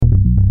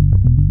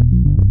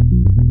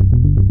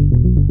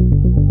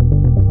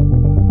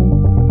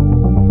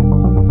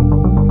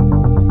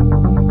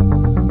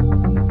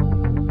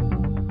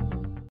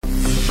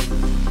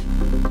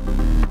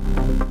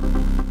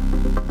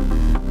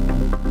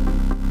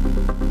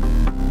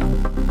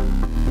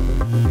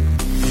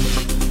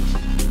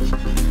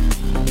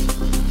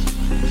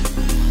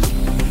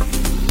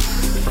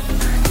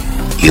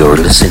You're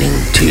listening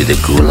to the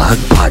Gulag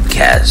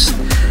Podcast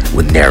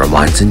with Narrow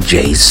Minds and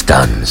Jay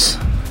Stuns.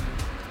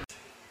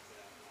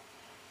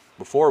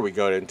 Before we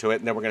go into it,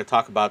 and then we're going to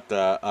talk about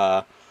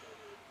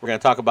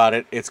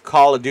it. It's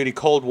Call of Duty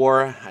Cold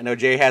War. I know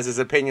Jay has his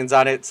opinions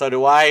on it. So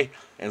do I,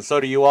 and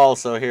so do you all.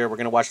 So here we're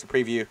going to watch the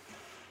preview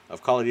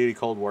of Call of Duty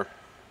Cold War.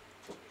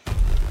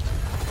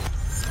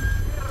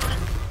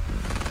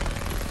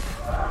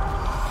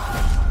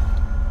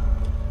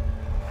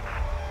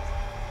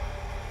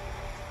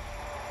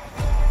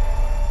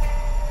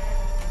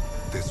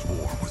 This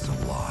war was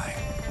a lie.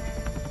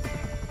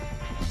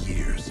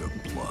 Years of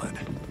blood.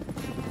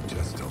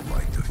 Just to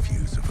light the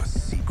fuse of a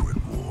secret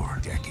war.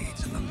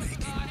 Decades in the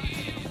making.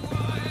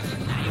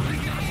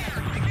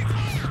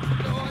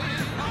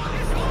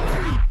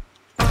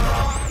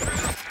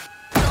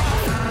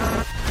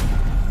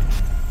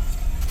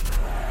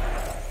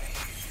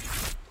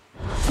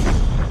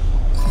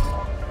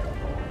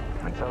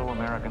 My fellow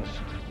Americans,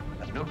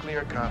 a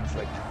nuclear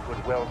conflict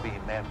could well be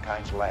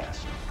mankind's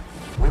last.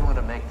 We want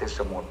to make this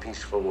a more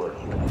peaceful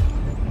world.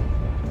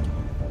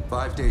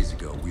 5 days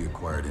ago, we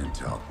acquired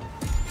intel.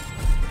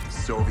 The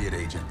Soviet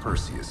agent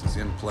Perseus is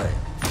in play.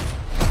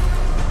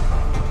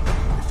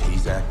 If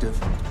he's active,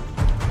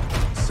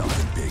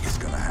 something big is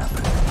gonna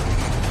happen.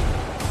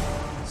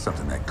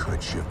 Something that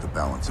could shift the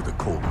balance of the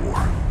Cold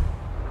War.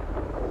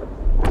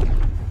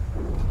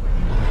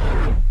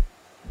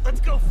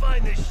 Let's go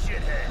find this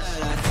shithead.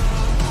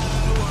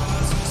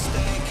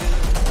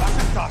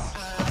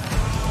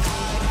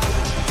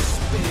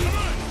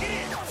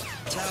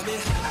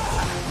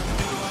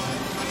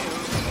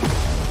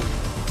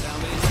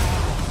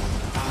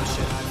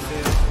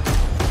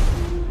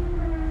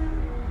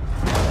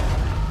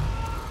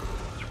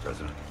 Mr.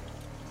 President.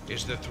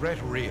 Is the threat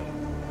real?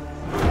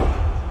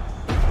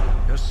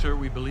 Yes, sir,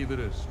 we believe it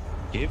is.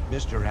 Give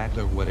Mr.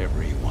 Adler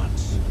whatever he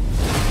wants.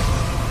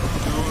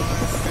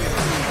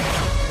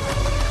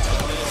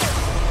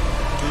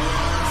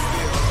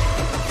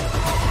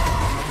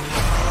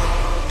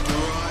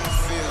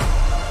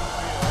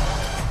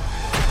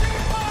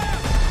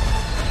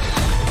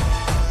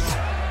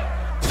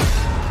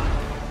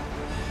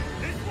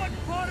 This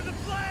wasn't part of the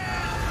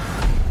plan!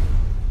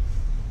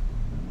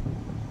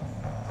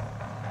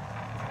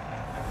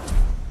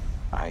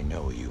 I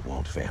know you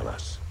won't fail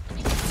us.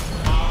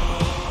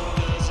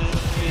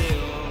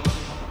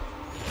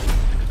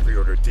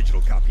 Pre-order a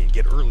digital copy and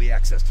get early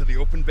access to the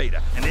open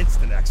beta and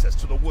instant access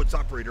to the Woods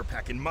Operator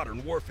Pack in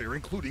Modern Warfare,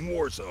 including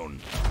Warzone.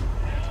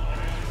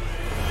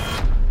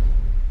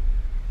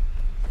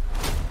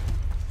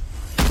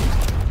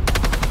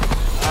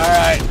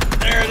 Alright,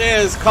 there it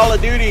is, Call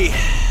of Duty.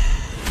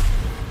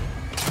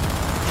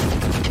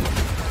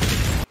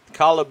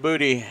 Call of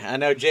Booty. I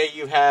know, Jay,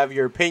 you have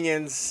your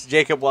opinions.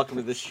 Jacob, welcome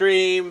to the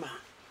stream.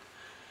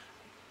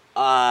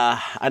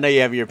 I know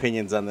you have your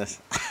opinions on this.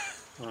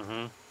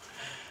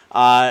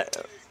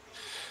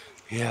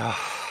 Yeah.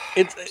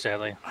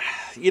 Sadly.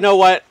 You know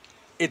what?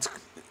 It's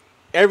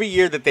every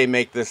year that they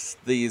make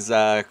these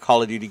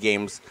Call of Duty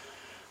games,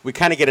 we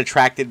kind of get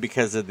attracted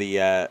because of these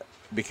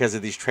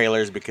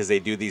trailers, because they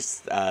do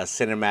these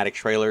cinematic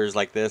trailers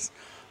like this.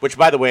 Which,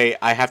 by the way,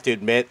 I have to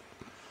admit,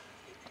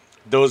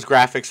 those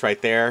graphics right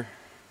there,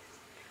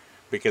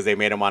 because they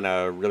made them on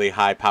a really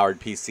high-powered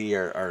PC,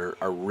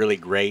 are really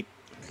great.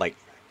 Like,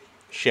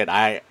 shit,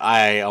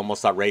 I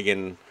almost thought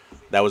Reagan,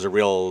 that was a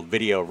real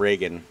video of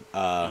Reagan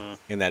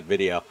in that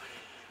video.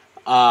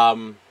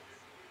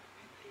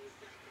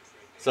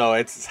 So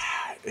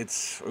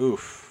it's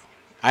oof.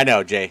 I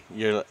know, Jay,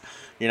 you're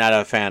not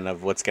a fan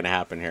of what's going to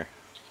happen here.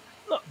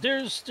 Look,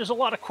 there's a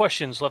lot of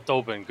questions left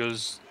open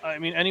because, I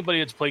mean, anybody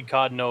that's played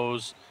COD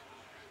knows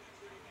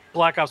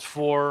Black Ops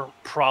 4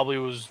 probably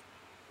was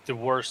the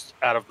worst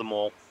out of them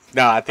all.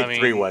 No, I think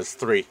 3 was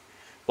 3.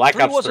 Black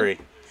Ops 3.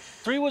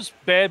 3 was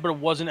bad, but it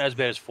wasn't as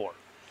bad as 4.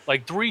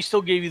 Like, 3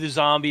 still gave you the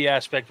zombie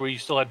aspect where you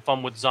still had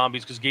fun with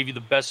zombies because it gave you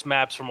the best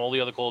maps from all the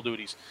other Call of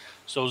Duties.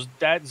 So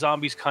that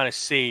zombies kind of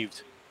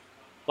saved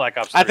Black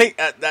Ops 3. I think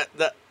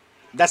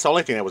that's the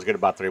only thing that was good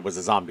about 3 was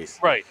the zombies.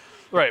 Right.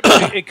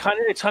 But it kind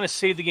of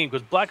saved the game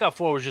because Black Ops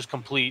 4 was just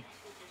complete.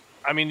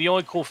 I mean, the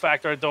only cool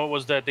factor I thought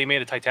was that they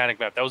made a Titanic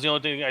map. That was the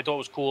only thing I thought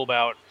was cool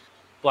about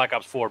Black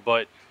Ops 4.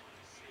 But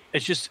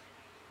it's just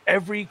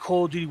every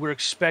Call of Duty we're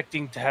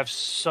expecting to have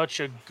such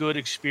a good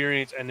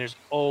experience, and there's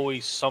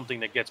always something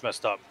that gets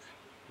messed up,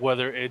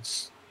 whether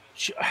it's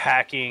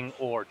hacking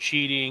or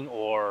cheating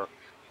or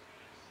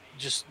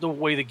just the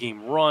way the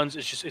game runs.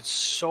 It's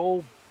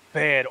so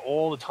bad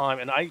all the time,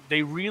 and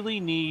they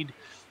really need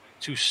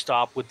to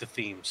stop with the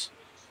themes.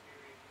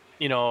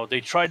 You know, they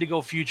tried to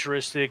go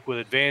futuristic with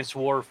Advanced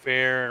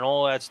Warfare and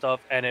all that stuff,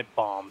 and it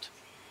bombed.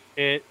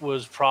 It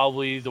was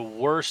probably the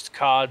worst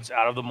CODs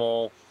out of them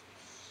all.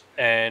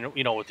 And,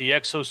 you know, with the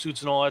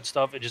exosuits and all that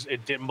stuff,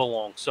 it didn't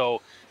belong.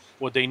 So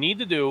what they need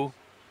to do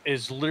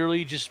is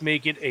literally just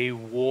make it a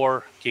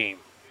war game.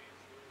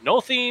 No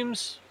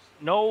themes,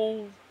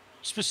 no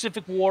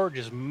specific war,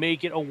 just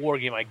make it a war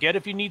game. I get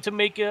if you need to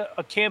make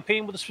a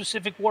campaign with a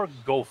specific war,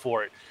 go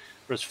for it.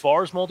 But as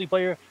far as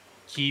multiplayer,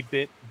 keep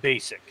it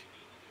basic.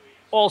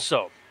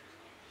 Also,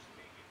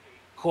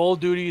 Call of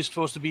Duty is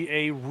supposed to be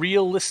a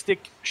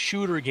realistic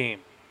shooter game.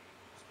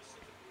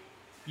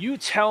 You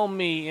tell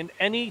me in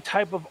any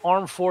type of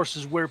armed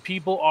forces where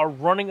people are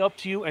running up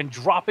to you and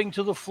dropping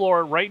to the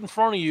floor right in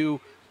front of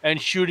you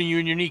and shooting you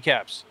in your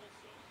kneecaps.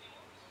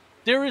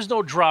 There is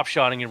no drop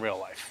shotting in real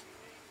life.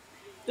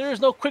 There is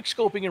no quick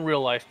scoping in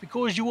real life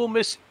because you will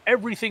miss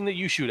everything that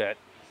you shoot at.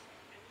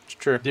 It's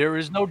true. There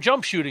is no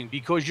jump shooting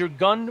because your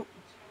gun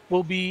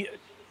will be,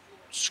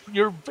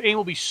 your aim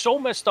will be so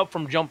messed up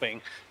from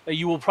jumping that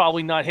you will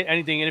probably not hit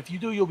anything. And if you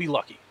do, you'll be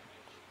lucky.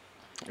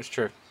 It's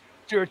true.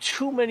 There are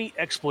too many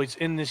exploits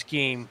in this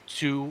game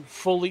to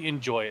fully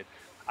enjoy it.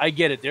 I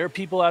get it. There are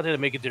people out there that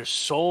make it their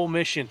sole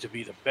mission to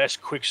be the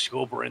best quick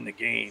scoper in the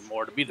game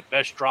or to be the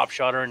best drop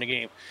shotter in the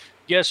game.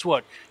 Guess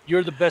what?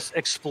 You're the best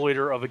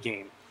exploiter of a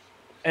game.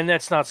 And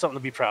that's not something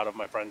to be proud of,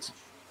 my friends.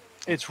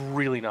 It's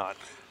really not.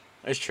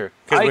 It's true.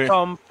 I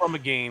come from a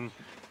game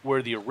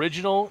where the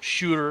original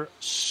shooter,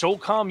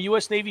 SOCOM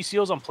US Navy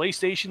SEALs on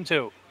PlayStation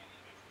 2,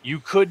 you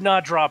could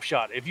not drop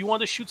shot. If you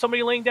wanted to shoot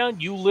somebody laying down,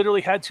 you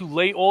literally had to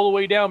lay all the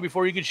way down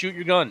before you could shoot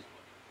your gun.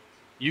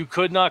 You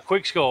could not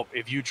quick scope.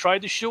 If you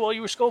tried to shoot while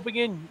you were scoping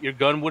in, your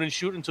gun wouldn't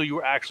shoot until you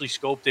were actually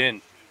scoped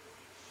in.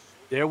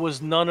 There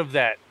was none of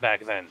that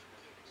back then.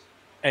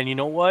 And you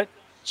know what?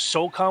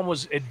 SOCOM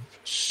was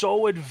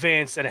so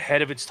advanced and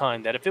ahead of its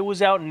time that if it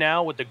was out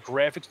now with the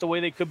graphics the way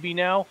they could be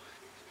now,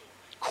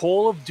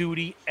 Call of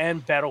Duty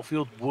and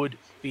Battlefield would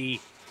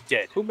be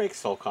dead. Who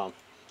makes SOCOM?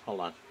 Hold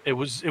on. It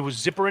was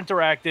Zipper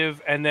Interactive,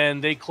 and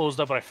then they closed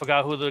up, and I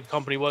forgot who the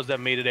company was that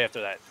made it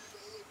after that.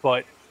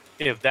 But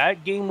if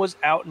that game was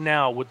out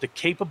now with the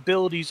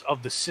capabilities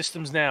of the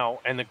systems now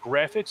and the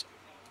graphics,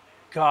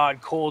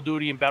 God, Call of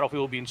Duty and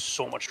Battlefield would be in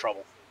so much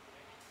trouble.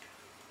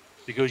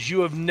 Because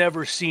you have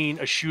never seen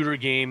a shooter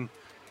game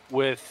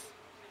with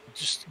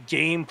just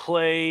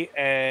gameplay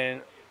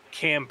and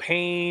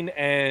campaign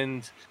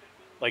and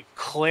like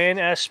clan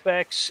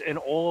aspects and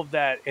all of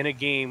that in a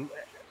game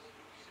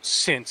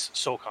since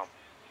SOCOM.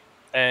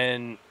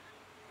 And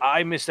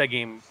I missed that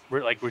game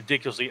like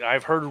ridiculously.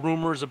 I've heard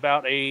rumors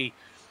about a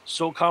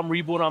SOCOM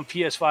reboot on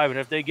PS5, and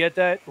if they get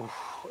that,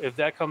 if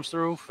that comes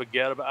through,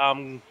 forget about.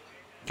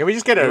 Can we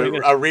just get a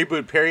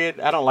reboot period?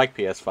 I don't like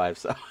PS5,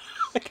 so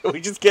can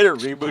we just get a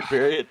reboot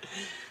period?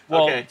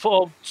 Well, okay.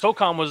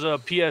 SOCOM was a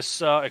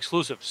PS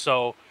exclusive,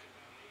 so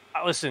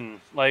listen,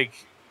 like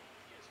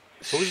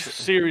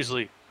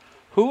seriously,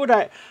 who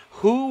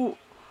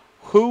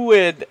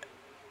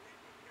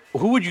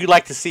would you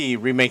like to see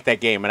remake that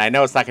game? And I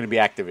know it's not going to be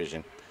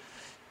Activision.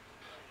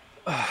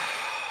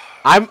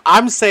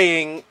 I'm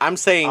saying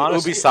honestly,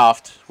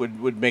 Ubisoft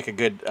would make a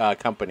good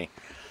company.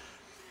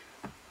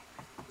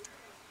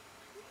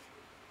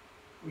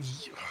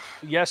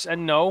 Yes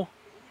and no.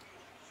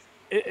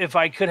 If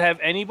I could have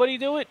anybody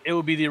do it, it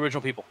would be the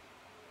original people.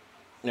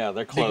 Yeah,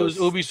 they're close.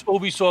 Because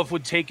Ubisoft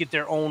would take it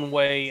their own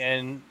way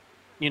and,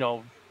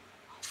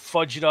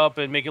 fudge it up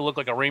and make it look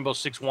like a Rainbow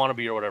Six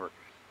wannabe or whatever.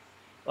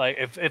 Like,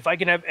 if I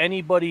can have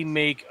anybody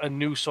make a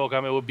new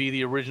SOCOM, it would be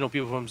the original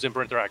people from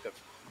Zipper Interactive.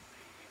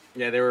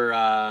 Yeah, they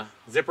were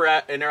Zipper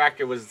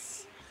Interactive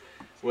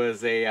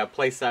was a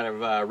place out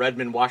of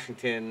Redmond,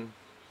 Washington,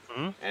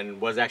 and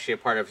was actually a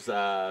part of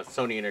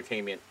Sony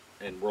Entertainment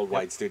and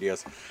Worldwide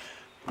Studios.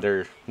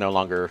 They're no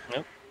longer.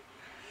 Yep.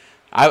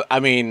 I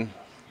mean,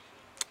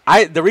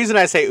 the reason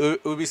I say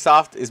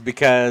Ubisoft is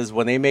because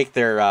when they make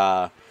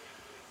their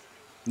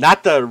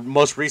not the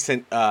most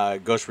recent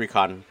Ghost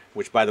Recon,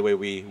 which by the way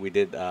we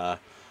did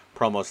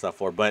promo stuff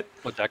for, but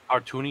what, that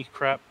cartoony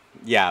crap?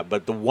 Yeah,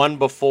 but the one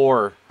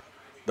before.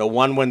 The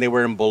one when they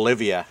were in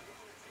Bolivia.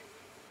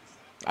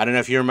 I don't know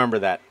if you remember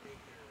that.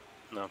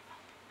 No.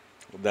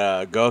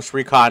 The Ghost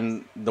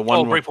Recon, the one...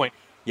 Oh, Breakpoint.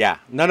 Yeah.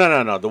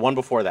 No. The one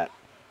before that.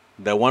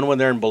 The one when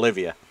they're in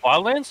Bolivia.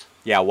 Wildlands?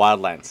 Yeah,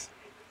 Wildlands.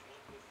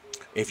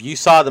 If you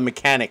saw the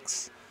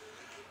mechanics...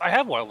 I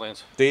have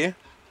Wildlands. Do you?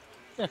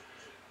 Yeah.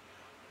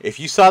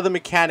 If you saw the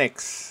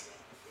mechanics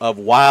of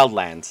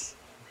Wildlands,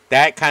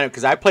 that kind of...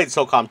 Because I played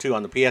SOCOM 2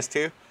 on the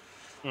PS2.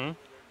 Mm-hmm.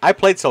 I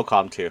played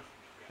SOCOM 2.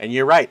 And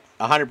you're right,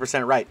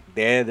 100% right.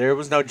 There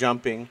was no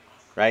jumping,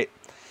 right?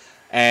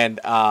 And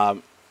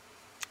I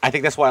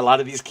think that's why a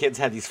lot of these kids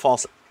had these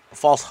false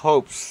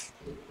hopes.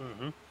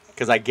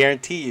 Because I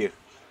guarantee you,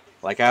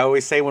 like I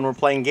always say when we're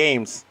playing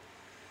games,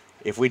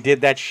 if we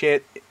did that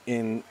shit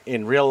in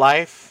real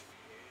life,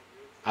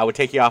 I would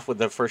take you off with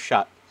the first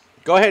shot.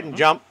 Go ahead and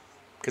jump,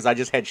 because I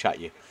just headshot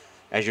you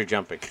as you're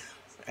jumping,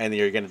 and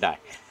you're going to die.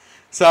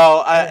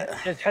 So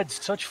it had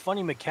such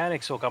funny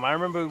mechanics, SOCOM. I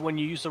remember when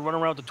you used to run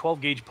around with the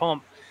 12-gauge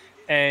pump,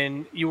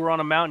 and you were on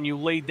a mountain, you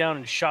laid down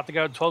and shot the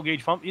guy with a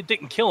 12-gauge pump. It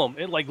didn't kill him.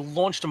 It, like,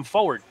 launched him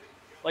forward.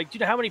 Like, do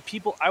you know how many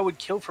people I would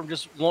kill from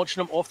just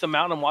launching them off the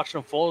mountain and watching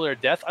them fall to their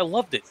death? I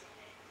loved it.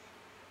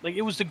 Like,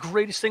 it was the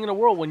greatest thing in the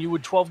world when you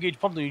would 12-gauge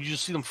pump them. You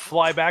just see them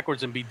fly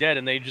backwards and be dead,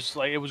 and they just,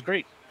 like, it was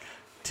great.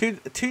 Two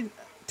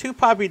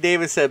Poppy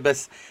Davis said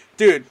best.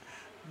 Dude,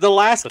 the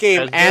last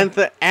game,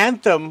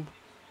 Anthem,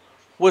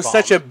 was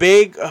such a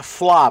big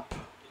flop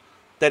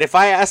that if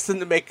I asked them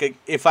to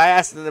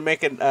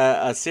make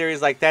a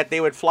series like that, they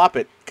would flop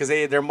it because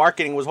their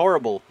marketing was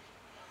horrible.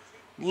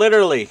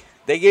 Literally,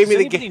 they gave me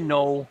the game. Does anybody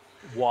know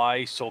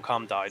why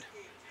SOCOM died?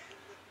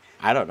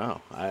 I don't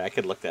know. I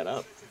could look that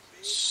up.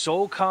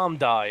 SOCOM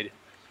died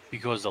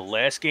because the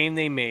last game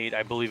they made,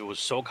 I believe it was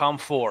SOCOM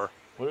 4.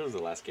 What was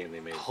the last game they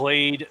made?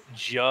 Played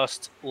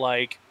just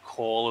like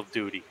Call of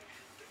Duty.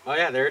 Oh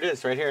yeah, there it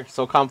is, right here.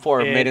 SOCOM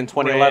 4, made in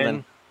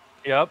 2011.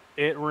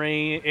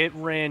 It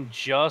ran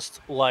just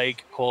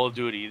like Call of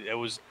Duty. It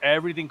was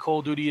everything Call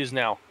of Duty is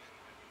now.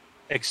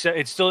 Except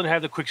it still didn't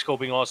have the quick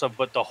scoping also,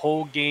 but the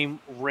whole game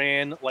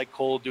ran like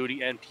Call of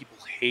Duty, and people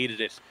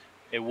hated it.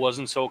 It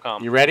wasn't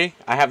SOCOM. You ready?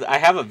 I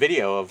have a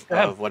video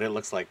of what it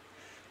looks like.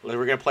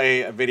 We're gonna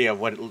play a video of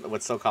what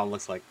SOCOM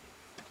looks like.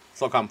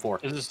 SOCOM 4.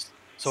 This is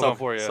SOCOM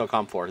 4, yeah.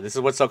 SOCOM 4. This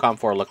is what SOCOM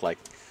 4 looked like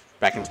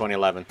back in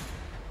 2011.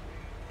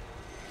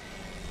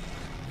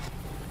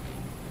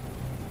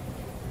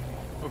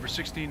 Over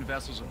 16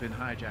 vessels have been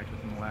hijacked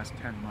within the last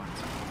 10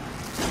 months.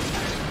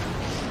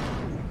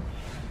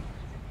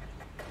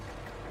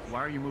 Why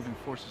are you moving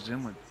forces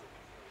inland?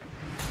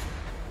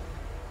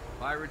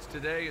 Pirates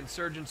today,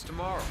 insurgents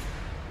tomorrow.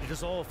 It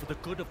is all for the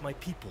good of my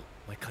people,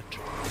 my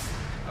country.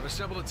 I've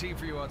assembled a team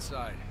for you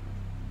outside.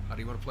 How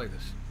do you want to play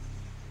this?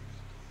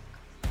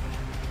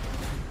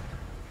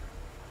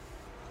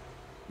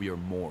 We are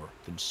more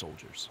than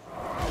soldiers.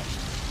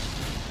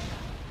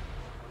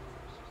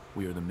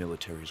 We are the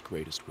military's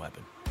greatest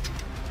weapon.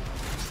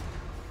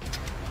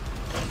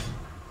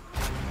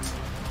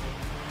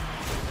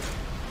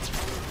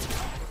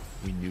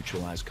 We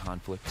neutralize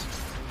conflicts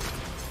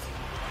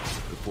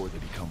before they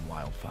become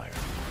wildfire.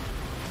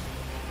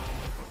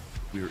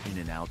 We're in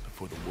and out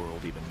before the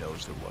world even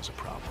knows there was a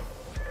problem.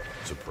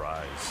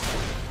 Surprise.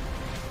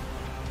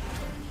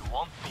 You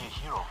won't be a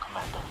hero,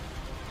 Commander.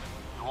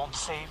 You won't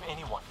save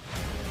anyone.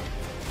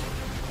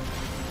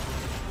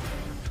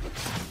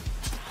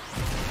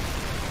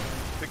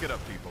 Pick it up,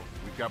 people.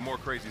 We've got more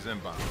crazies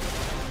inbound.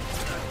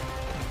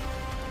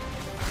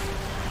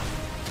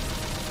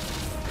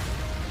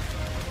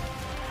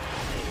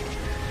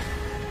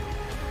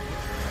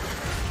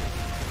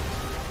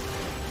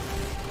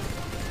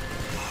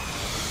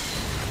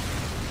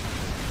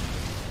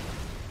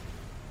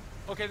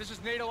 Okay, this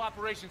is NATO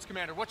Operations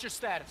Commander. What's your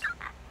status?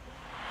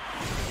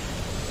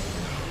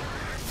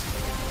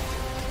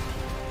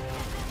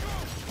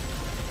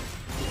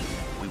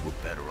 We were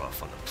better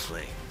off on a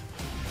plane.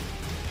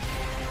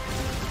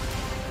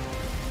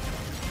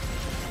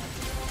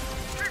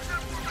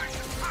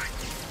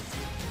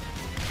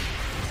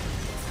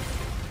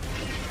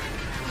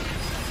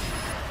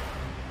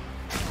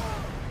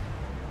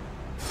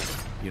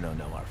 You don't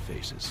know our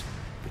faces,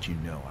 but you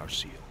know our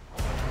seal.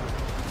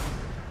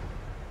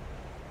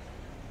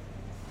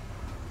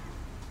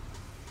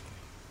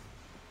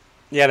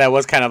 Yeah, that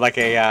was kind of like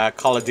a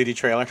Call of Duty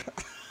trailer.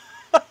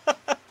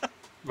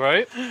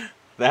 Right?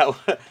 That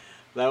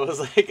was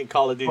like a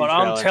Call of Duty but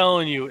trailer. I'm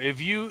telling you,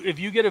 if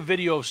you get a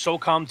video of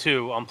SOCOM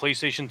 2 on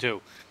PlayStation 2,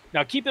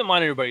 now keep in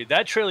mind, everybody,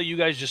 that trailer you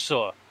guys just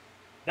saw,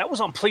 that was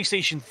on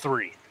PlayStation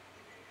 3.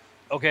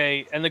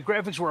 Okay? And the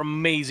graphics were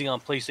amazing on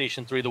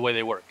PlayStation 3 the way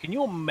they were. Can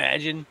you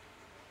imagine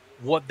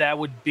what that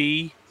would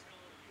be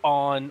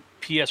on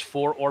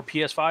PS4 or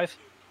PS5?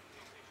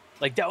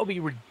 Like, that would be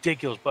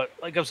ridiculous. But,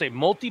 like I'm saying,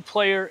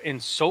 multiplayer in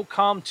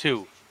SOCOM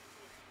 2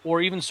 or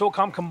even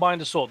SOCOM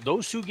Combined Assault,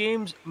 those two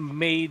games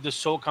made the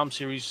SOCOM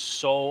series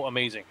so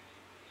amazing.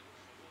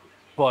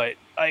 But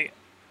I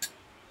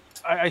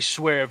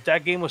swear, if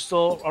that game was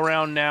still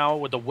around now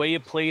with the way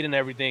it played and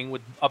everything,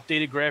 with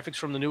updated graphics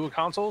from the newer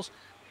consoles,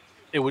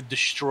 it would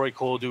destroy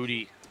Call of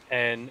Duty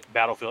and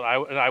Battlefield.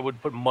 I would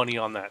put money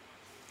on that.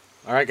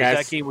 All right, guys.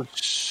 That game was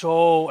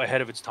so ahead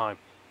of its time.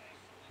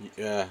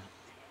 Yeah.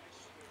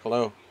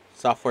 Hello.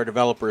 Software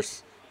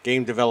developers,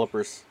 game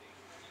developers.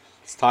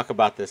 Let's talk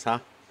about this, huh?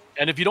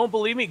 And if you don't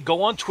believe me,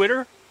 go on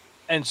Twitter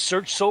and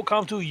search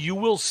SOCOM 2. You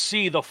will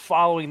see the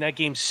following that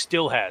game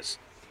still has.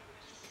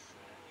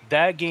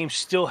 That game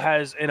still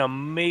has an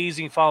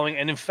amazing following.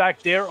 And in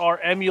fact, there are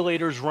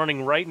emulators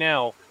running right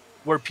now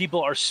where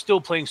people are still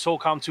playing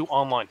SOCOM 2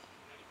 online.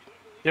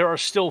 There are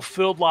still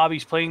filled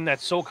lobbies playing that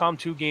SOCOM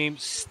 2 game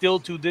still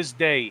to this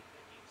day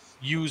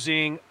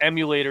using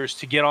emulators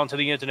to get onto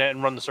the internet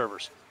and run the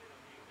servers.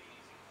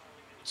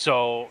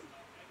 So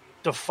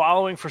the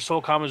following for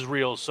SOCOM is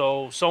real.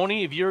 So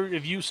Sony,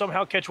 if you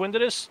somehow catch wind of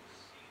this,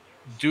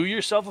 do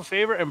yourself a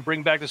favor and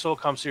bring back the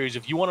SOCOM series.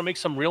 If you want to make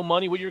some real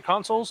money with your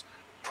consoles,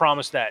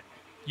 promise that.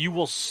 You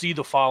will see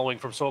the following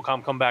from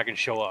SOCOM come back and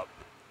show up.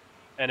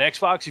 And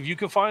Xbox, if you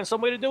can find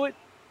some way to do it,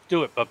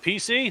 do it. But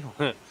PC,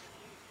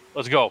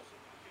 let's go.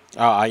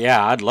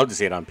 Yeah, I'd love to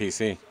see it on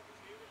PC.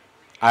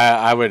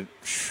 I would.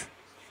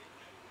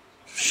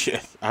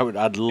 Shit,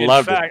 I'd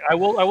love it. In fact, I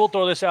will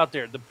throw this out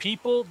there. The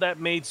people that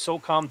made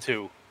SOCOM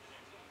 2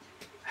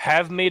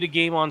 have made a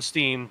game on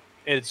Steam.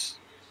 It's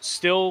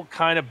still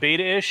kind of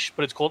beta-ish,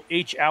 but it's called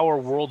H-Hour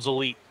Worlds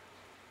Elite.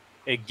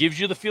 It gives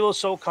you the feel of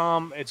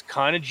SOCOM. It's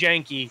kind of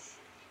janky,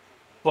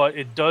 but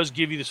it does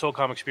give you the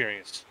SOCOM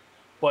experience.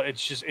 but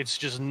it's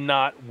just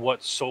not what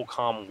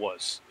SOCOM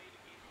was.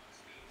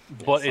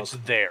 But it's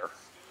there.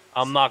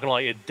 I'm not gonna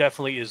lie, it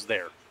definitely is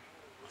there.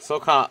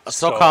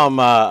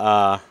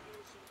 SOCOM,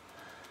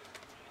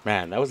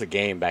 man, that was a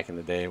game back in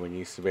the day when you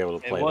used to be able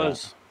to play that. It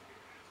was.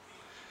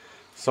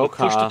 SOCOM.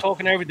 Push to talk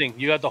and everything.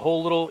 You got the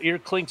whole little ear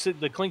clinks,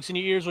 the clinks in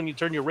your ears when you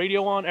turn your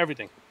radio on,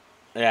 everything.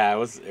 Yeah, it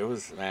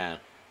was, man.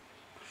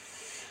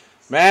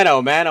 Man,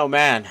 oh man, oh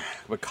man.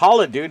 But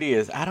Call of Duty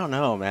is, I don't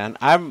know, man.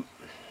 I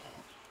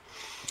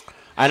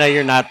know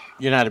you're not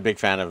a big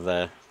fan of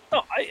the.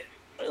 No,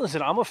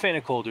 listen, I'm a fan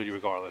of Call of Duty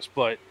regardless,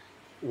 but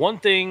one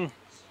thing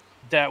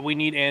that we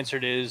need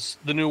answered is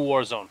the new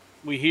Warzone.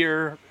 We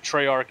hear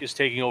Treyarch is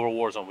taking over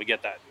Warzone. We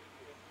get that.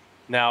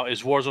 Now,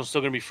 is Warzone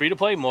still going to be free to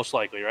play? Most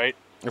likely, right?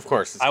 Of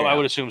course. I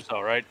would assume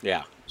so, right?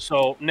 Yeah.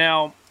 So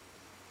now,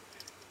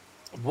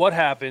 what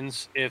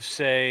happens if,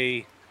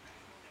 say,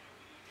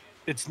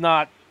 it's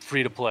not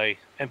free to play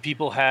and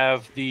people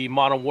have the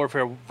Modern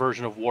Warfare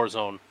version of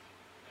Warzone,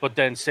 but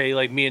then say,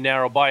 like me and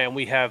Naro buy and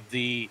we have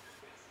the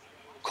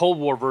Cold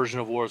War version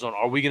of Warzone?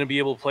 Are we going to be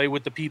able to play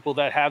with the people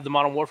that have the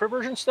Modern Warfare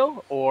version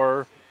still,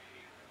 or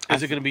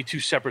is it going to be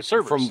two separate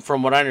servers?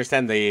 From what I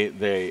understand,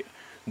 the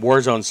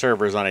Warzone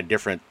server is on a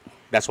different.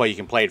 That's why you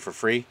can play it for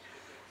free,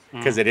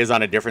 because it is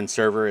on a different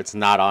server. It's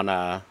not on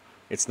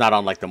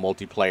like the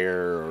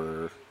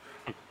multiplayer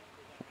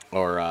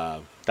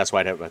or that's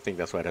why I think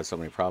that's why it has so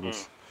many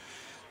problems,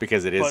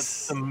 because it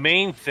is. But the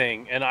main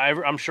thing, and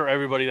I'm sure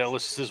everybody that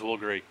listens to this will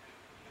agree,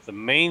 the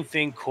main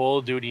thing Call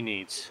of Duty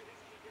needs.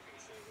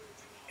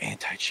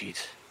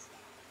 Anti-cheat.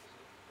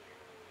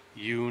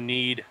 You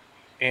need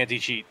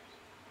anti-cheat.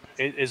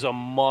 It is a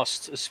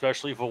must,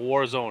 especially for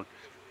Warzone.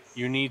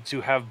 You need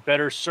to have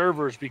better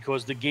servers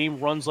because the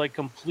game runs like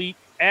complete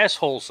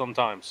assholes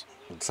sometimes.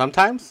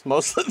 Sometimes?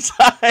 Most of the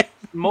time?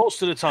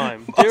 Most of the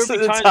time.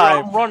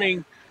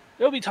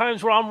 There'll be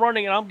times where I'm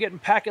running and I'm getting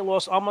packet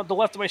loss. I'm at the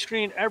left of my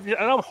screen, and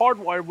I'm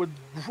hardwired with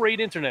great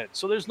internet,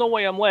 so there's no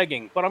way I'm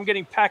lagging, but I'm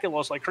getting packet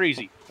loss like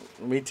crazy.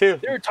 Me too.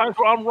 There are times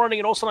where I'm running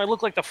and all of a sudden I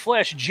look like the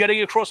Flash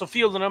jetting across the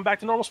field and I'm back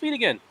to normal speed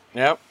again.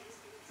 Yep.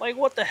 Like,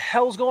 what the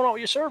hell's going on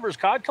with your servers,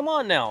 COD? Come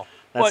on now.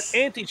 But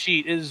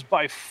anti-cheat is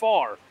by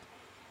far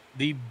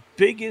the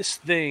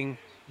biggest thing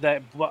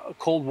that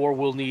Cold War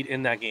will need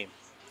in that game.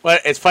 Well,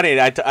 it's funny.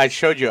 I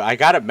showed you. I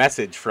got a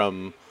message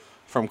from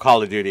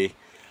Call of Duty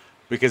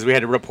because we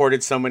had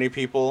reported so many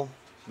people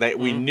that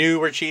we knew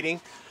were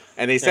cheating,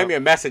 and they sent me a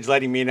message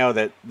letting me know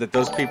that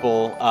those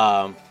people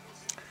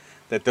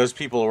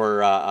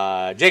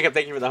were Jacob.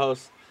 Thank you for the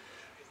host.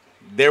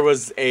 There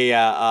was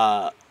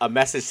a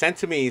message sent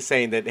to me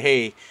saying that,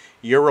 hey,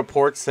 your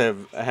reports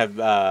have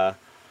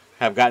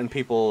gotten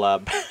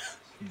people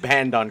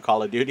banned on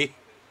Call of Duty.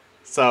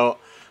 So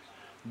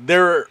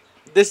this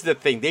is the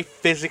thing. They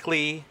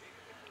physically,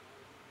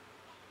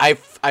 I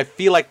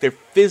feel like they're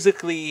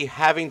physically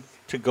having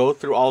to go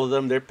through all of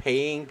them. They're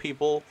paying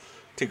people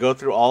to go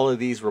through all of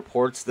these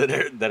reports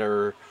that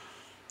are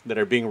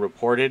being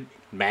reported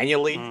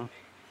manually,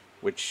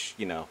 which,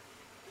 you know,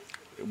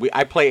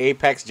 I play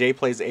Apex. Jay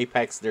plays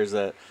Apex. There's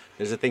a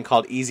thing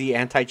called Easy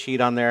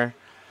Anti-Cheat on there,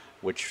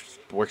 which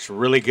works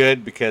really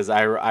good because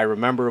I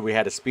remember we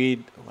had a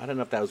speed. I don't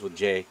know if that was with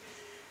Jay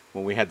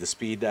when we had the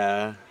speed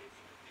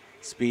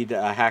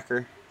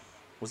hacker.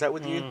 Was that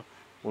with you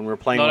when we were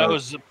playing? No,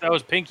 that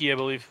was Pinky, I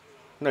believe.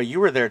 No, you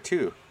were there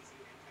too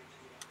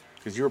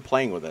because you were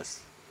playing with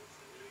us.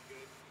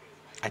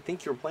 I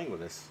think you were playing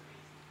with us.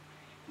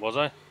 Was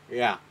I?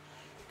 Yeah,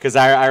 because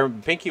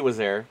Pinky was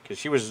there because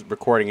she was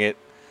recording it.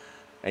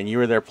 And you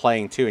were there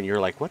playing too, and you were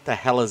like, "What the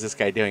hell is this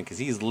guy doing?" Because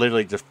he's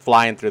literally just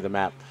flying through the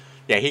map.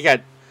 Yeah, he got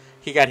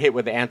hit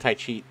with the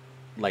anti-cheat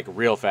like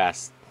real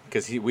fast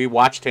because we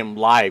watched him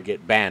live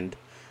get banned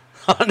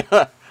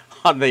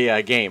on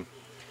the game.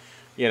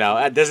 You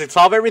know, does it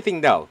solve everything?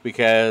 No,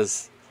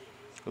 because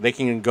they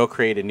can go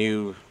create a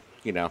new.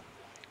 You know,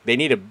 they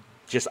need to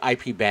just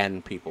IP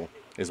ban people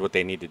is what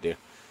they need to do.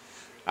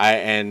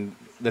 And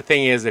the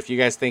thing is, if you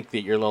guys think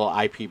that your little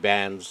IP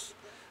bans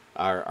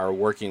are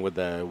working with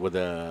the what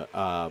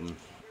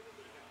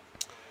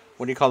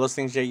do you call those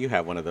things, Jay? You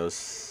have one of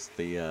those,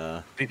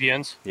 the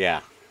VPNs.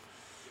 Yeah,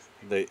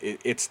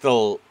 it's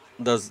still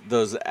those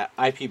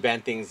IP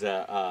ban things.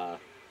 They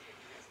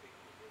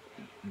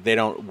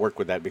don't work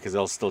with that because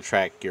they'll still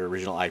track your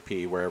original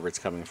IP wherever it's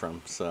coming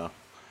from. So,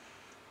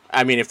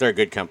 I mean, if they're a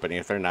good company,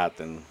 if they're not,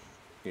 then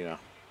you know,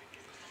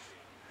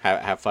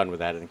 have fun with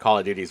that. And Call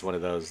of Duty is one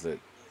of those that.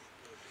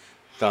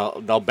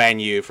 They'll ban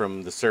you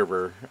from the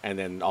server, and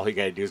then all you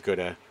gotta do is go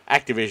to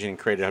Activision and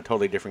create a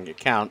totally different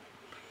account,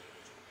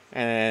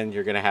 and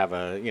you're gonna have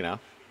there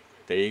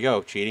you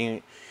go,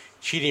 cheating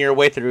your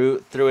way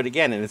through it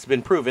again, and it's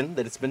been proven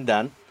that it's been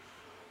done.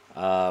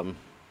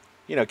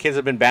 You know, kids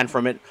have been banned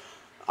from it.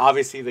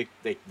 Obviously,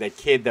 the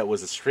kid that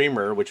was a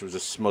streamer, which was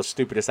the most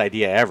stupidest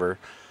idea ever,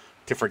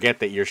 to forget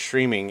that you're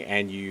streaming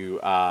and you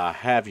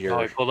have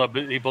your he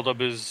pulled up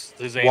his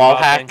wall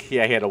hack.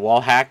 Yeah, he had a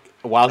wall hack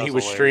while he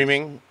was hilarious.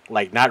 streaming,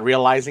 like not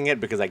realizing it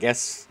because I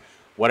guess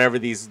whatever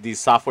these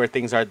software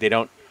things are, they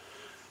don't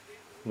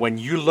when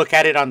you look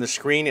at it on the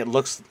screen, it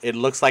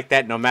looks like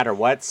that no matter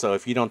what. So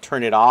if you don't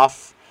turn it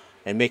off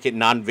and make it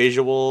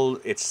non-visual,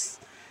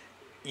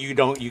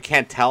 you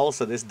can't tell.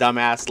 So this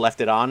dumbass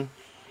left it on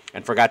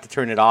and forgot to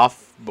turn it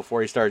off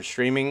before he started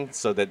streaming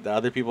so that the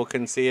other people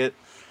couldn't see it.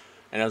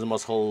 And it was the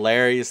most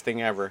hilarious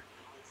thing ever.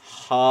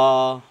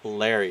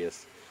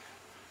 Hilarious.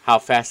 How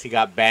fast he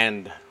got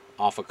banned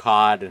off of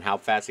COD and how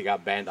fast he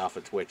got banned off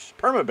of Twitch.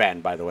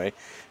 Permaban, by the way.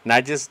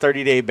 Not just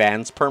 30-day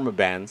bans,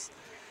 permabans.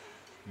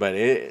 But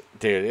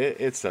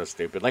it's so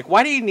stupid. Like,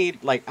 why do you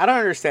need, like, I don't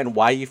understand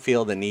why you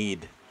feel the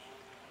need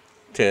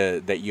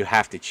that you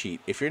have to cheat.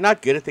 If you're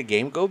not good at the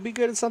game, go be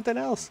good at something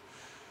else.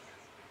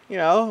 You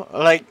know,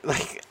 like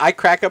I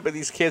crack up at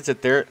these kids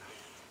that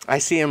I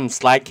see them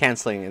slide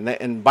canceling,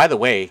 and by the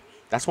way,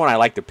 that's when I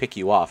like to pick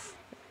you off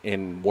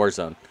in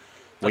Warzone.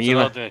 That's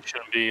another thing that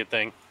shouldn't be a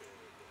thing.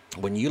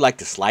 When you like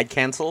to slide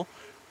cancel,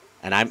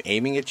 and I'm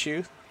aiming at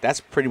you, that's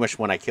pretty much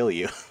when I kill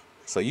you.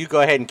 So you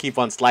go ahead and keep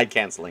on slide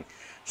canceling.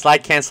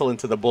 Slide cancel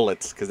into the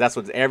bullets, because that's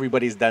what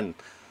everybody's done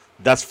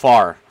thus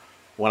far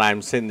when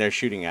I'm sitting there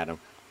shooting at him.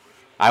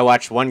 I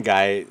watched one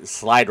guy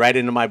slide right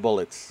into my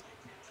bullets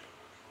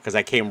because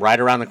I came right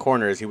around the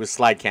corner as he was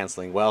slide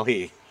canceling. Well,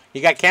 he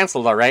got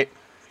canceled, all right.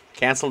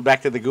 Canceled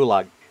back to the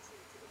gulag.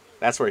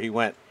 That's where he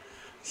went.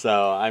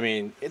 So, I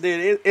mean,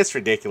 it's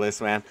ridiculous,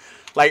 man.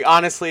 Like,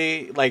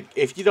 honestly, like,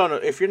 if you don't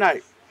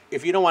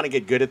want to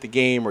get good at the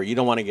game, or you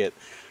don't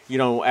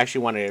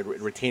actually want to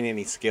retain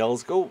any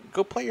skills, go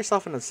play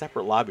yourself in a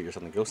separate lobby or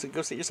something. Go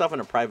sit yourself in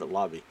a private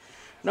lobby.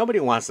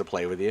 Nobody wants to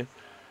play with you.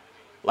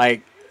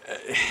 Like,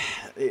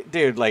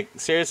 dude, like,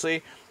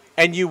 seriously.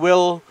 And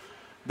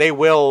they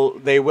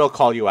will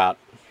call you out.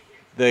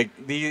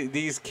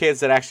 These kids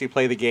that actually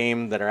play the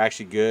game, that are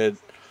actually good,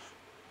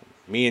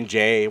 me and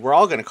Jay, we're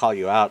all gonna call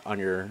you out on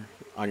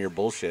your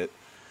bullshit.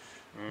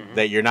 Mm-hmm.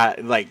 That you're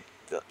not, like,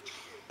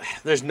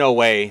 there's no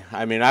way.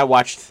 I mean, I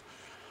watched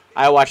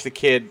the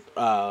kid,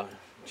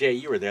 Jay,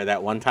 you were there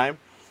that one time.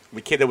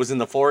 The kid that was in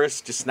the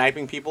forest just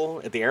sniping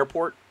people at the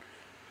airport.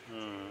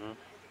 Mm-hmm.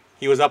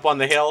 He was up on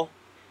the hill.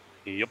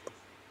 Yep.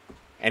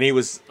 And he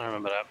was, I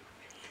remember that,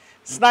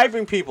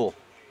 sniping people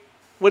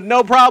with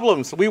no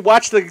problems. We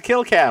watched the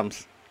kill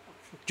cams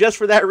just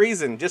for that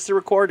reason, just to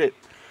record it.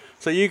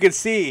 So you can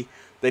see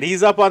that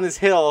he's up on this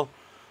hill.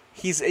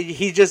 He's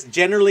just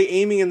generally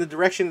aiming in the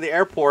direction of the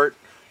airport,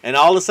 and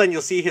all of a sudden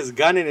you'll see his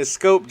gun and his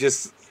scope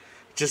just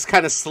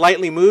kind of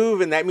slightly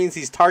move, and that means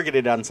he's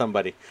targeted on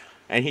somebody,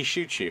 and he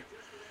shoots you.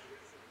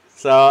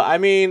 So, I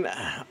mean,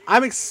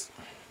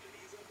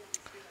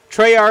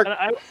 Treyarch.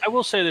 And I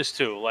will say this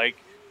too, like,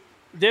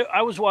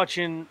 I was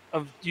watching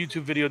a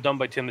YouTube video done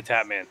by Tim the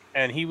Tapman,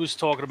 and he was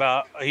talking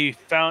about he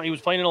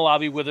was playing in a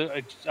lobby with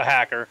a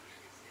hacker.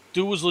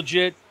 Dude was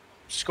legit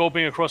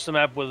scoping across the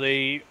map with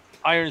a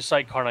iron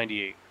sight Kar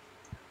 98.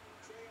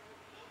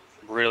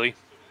 Really?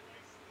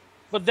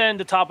 But then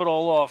to top it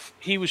all off,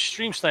 he was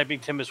stream sniping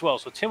Tim as well.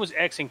 So Tim was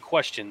asking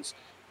questions,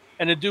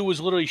 and the dude was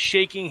literally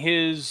shaking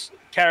his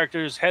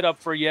character's head up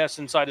for yes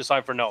and side to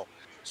side for no.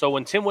 So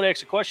when Tim would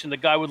ask a question, the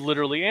guy would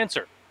literally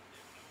answer.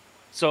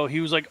 So he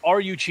was like, "Are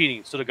you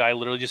cheating?" So the guy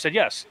literally just said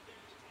yes.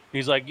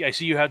 He's like, "I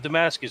see you have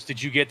Damascus.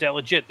 Did you get that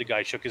legit?" The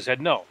guy shook his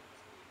head no.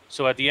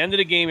 So at the end of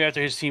the game,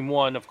 after his team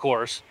won, of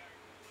course,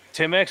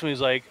 Tim asked me, he's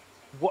like,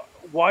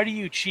 "Why do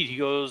you cheat?" He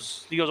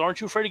goes,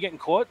 "Aren't you afraid of getting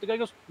caught?" The guy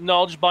goes, "No,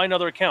 I'll just buy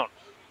another account."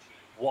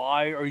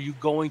 Why are you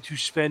going to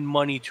spend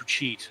money to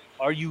cheat?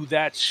 Are you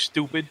that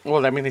stupid?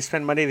 Well, I mean, they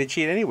spend money to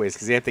cheat anyways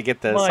because they have to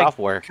get the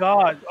software.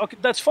 God, okay,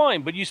 that's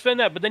fine, but you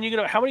spend that. But then you're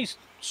gonna how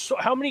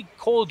many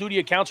Call of Duty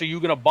accounts are you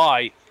gonna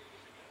buy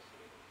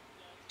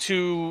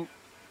to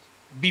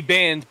be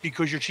banned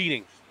because you're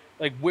cheating?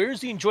 Like, where's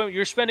the enjoyment?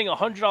 You're spending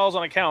 $100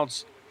 on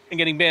accounts and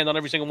getting banned on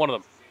every single one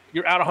of them.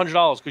 You're out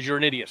 $100 because you're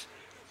an idiot.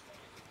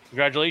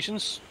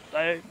 Congratulations,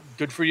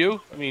 good for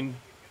you. I mean,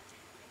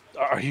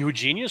 are you a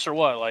genius or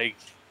what? Like,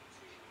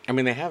 I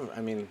mean,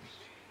 it's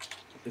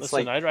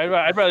listen, like,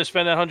 I'd rather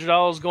spend that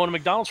 $100 going to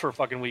McDonald's for a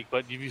fucking week.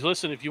 But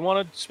if you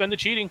want to spend the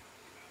cheating,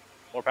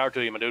 more power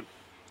to you, my dude.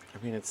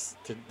 I mean,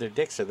 their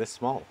dicks are this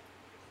small.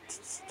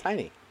 It's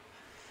tiny,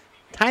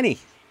 tiny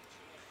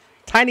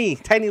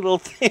little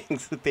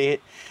things that they.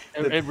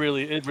 It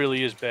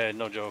really is bad.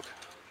 No joke.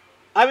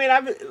 I mean,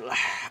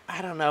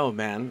 I don't know,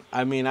 man.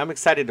 I mean, I'm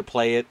excited to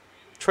play it.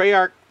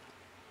 Treyarch,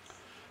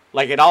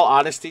 like, in all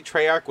honesty,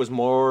 Treyarch was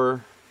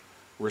more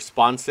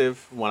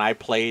responsive when I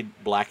played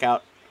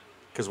Blackout,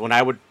 because when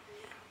I would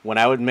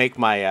make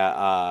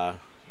my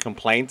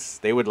complaints,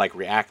 they would like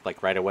react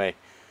like right away,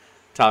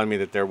 telling me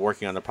that they're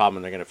working on the problem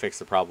and they're going to fix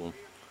the problem.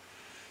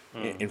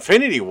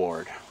 Infinity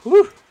Ward,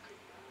 whew,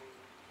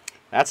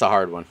 that's a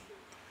hard one.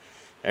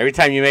 Every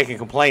time you make a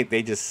complaint,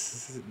 they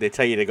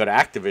tell you to go to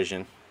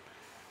Activision,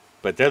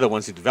 but they're the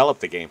ones who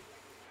developed the game.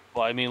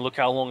 Well, I mean, look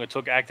how long it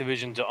took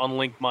Activision to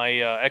unlink my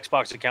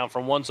Xbox account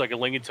from one so I could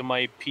link it to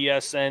my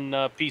PS and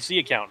PC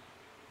account.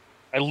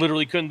 I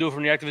literally couldn't do it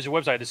from the Activision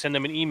website. I had to send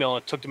them an email,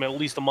 and it took them at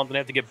least a month and a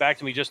half to get back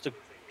to me just to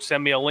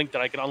send me a link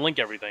that I could unlink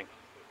everything.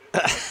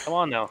 Come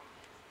on now.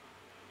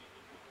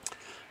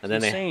 And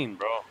then insane,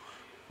 bro.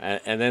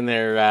 And then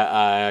there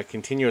are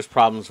continuous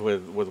problems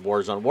with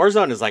Warzone.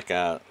 Warzone is like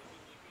I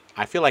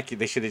feel like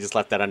they should have just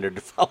left that under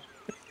development.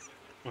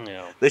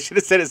 Yeah. They should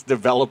have said it's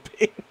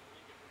developing.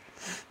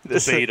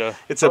 Beta.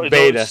 It's a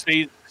beta.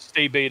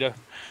 Stay beta.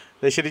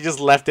 They should have just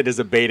left it as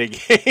a beta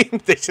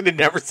game. They should have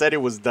never said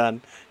it was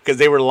done because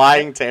they were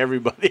lying to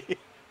everybody.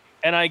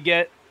 And I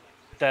get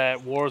that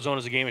Warzone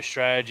is a game of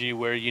strategy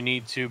where you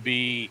need to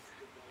be,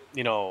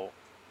 do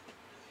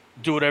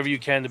whatever you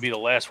can to be the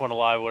last one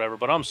alive or whatever.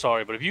 But I'm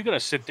sorry, but if you're going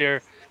to sit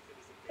there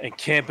and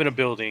camp in a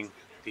building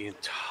the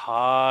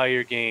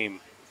entire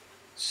game,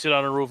 sit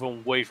on a roof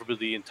and wait for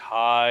the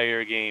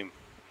entire game,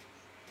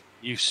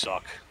 you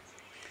suck.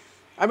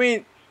 I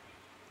mean,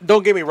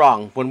 don't get me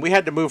wrong. When we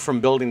had to move from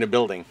building to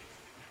building,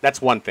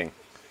 that's one thing.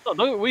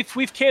 No,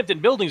 we've camped in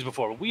buildings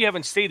before, but we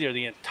haven't stayed there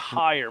the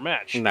entire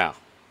match. No.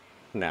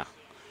 The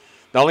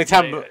only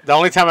time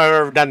I've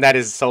ever done that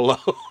is solo.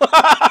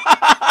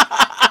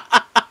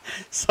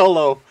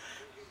 Solo.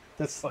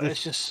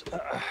 It's just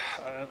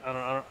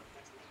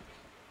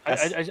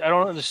I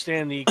don't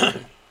understand the.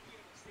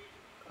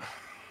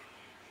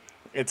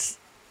 It's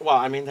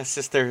I mean that's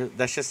just their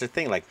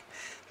thing. Like,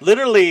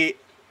 literally,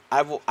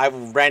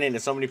 I've ran into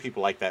so many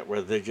people like that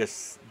where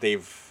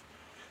they've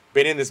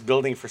been in this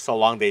building for so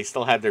long they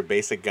still have their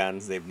basic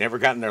guns. They've never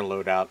gotten their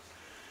loadout,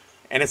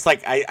 and it's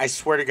like I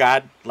swear to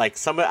God, like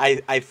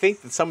I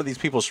think that some of these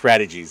people's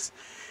strategies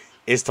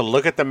is to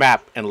look at the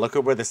map and look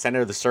at where the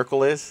center of the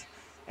circle is,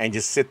 and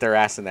just sit their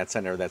ass in that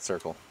center of that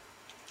circle.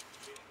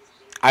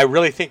 I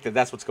really think that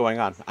that's what's going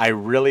on. I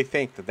really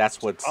think that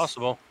that's what's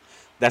possible.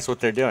 That's what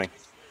they're doing.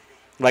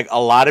 Like,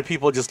 a lot of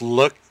people just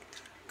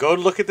go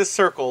look at the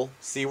circle,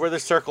 see where the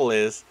circle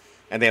is,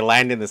 and they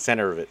land in the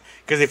center of it.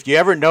 Because if you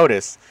ever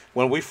notice,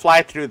 when we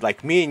fly through,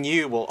 like, me and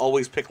you will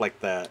always pick, like,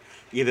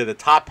 either the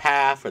top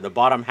half or the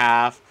bottom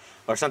half,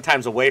 or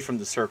sometimes away from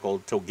the circle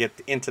to get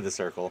into the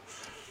circle.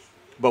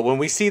 But when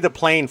we see the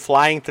plane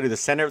flying through the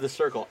center of the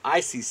circle,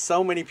 I see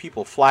so many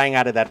people flying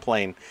out of that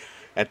plane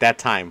at that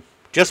time,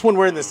 just when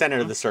we're in the center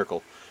of the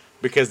circle.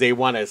 Because they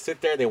want to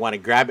sit there, they want to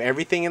grab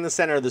everything in the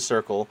center of the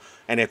circle,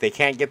 and if they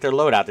can't get their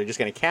loadout, they're just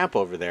going to camp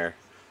over there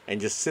and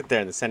just sit there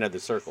in the center of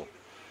the circle.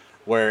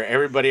 Where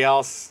everybody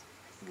else,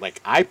 like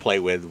I play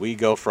with, we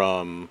go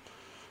from,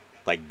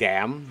 like,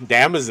 Dam.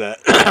 Dam is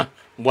a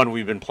one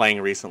we've been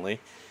playing recently.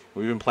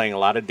 We've been playing a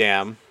lot of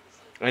Dam.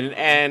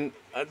 And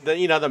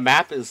the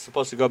map is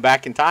supposed to go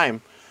back in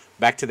time,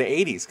 back to the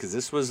 80s, because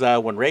this was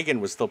when Reagan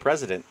was still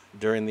president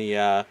during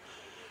the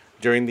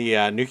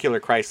nuclear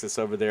crisis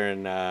over there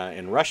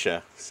in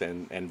Russia,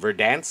 and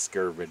Verdansk,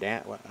 or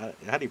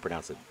how do you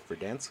pronounce it?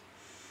 Verdansk?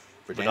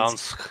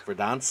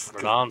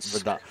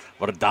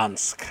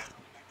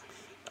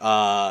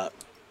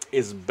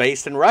 Is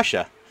based in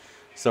Russia.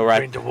 So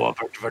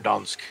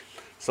Verdansk.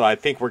 So I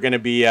think we're going to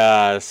be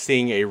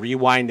seeing a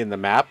rewind in the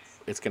map.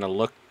 It's going to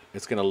look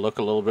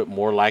a little bit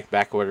more like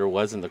back where it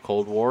was in the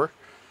Cold War,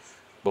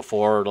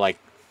 before like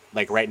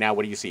right now.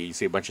 What do you see? You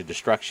see a bunch of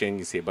destruction.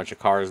 You see a bunch of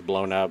cars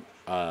blown up.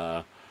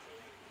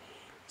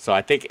 So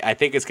I think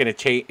it's gonna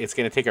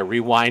take a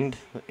rewind,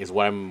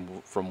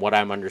 from what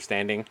I'm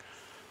understanding.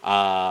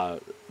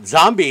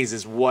 Zombies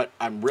is what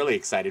I'm really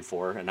excited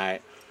for, and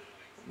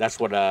that's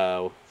what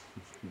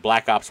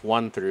Black Ops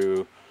 1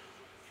 through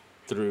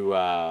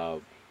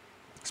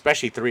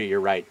especially 3. You're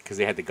right, because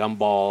they had the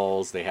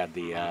gumballs, they had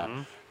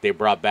the they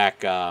brought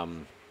back a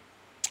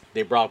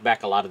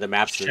lot of the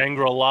maps.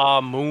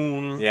 Shangri-La,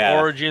 Moon,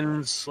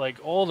 Origins, like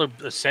all the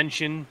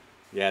Ascension.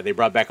 Yeah, they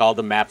brought back all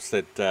the maps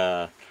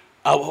that.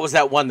 What was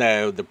that one?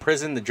 The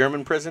prison, the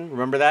German prison.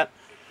 Remember that?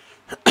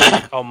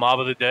 Oh, Mob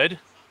of the Dead.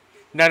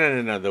 No.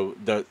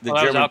 The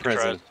German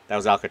prison. That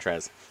was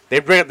Alcatraz. They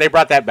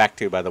brought that back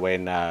too, by the way,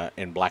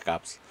 in Black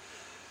Ops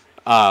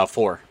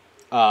 4.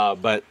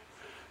 But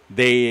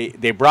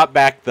they brought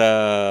back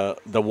the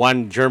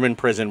one German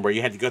prison where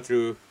you had to go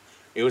through.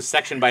 It was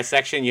section by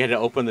section. You had to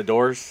open the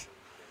doors.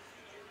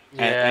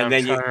 Yeah, and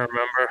then I'm trying to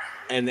remember.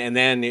 And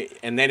then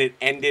it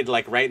ended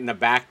like right in the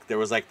back. There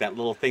was like that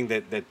little thing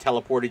that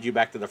teleported you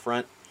back to the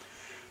front.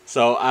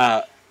 So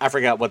I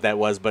forgot what that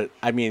was, but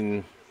I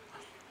mean,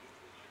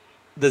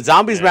 the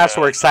zombies maps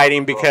were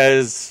exciting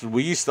because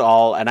we used to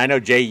all, and I know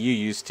Jay, you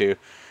used to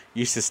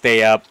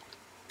stay up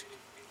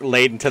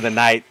late into the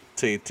night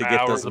to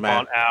get those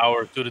maps.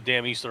 Hours do the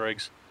damn Easter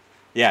eggs.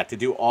 Yeah, to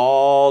do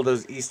all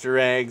those Easter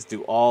eggs,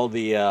 do all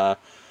this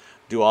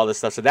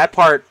stuff. So that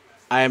part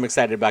I am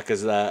excited about,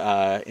 because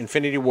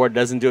Infinity Ward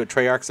doesn't do it.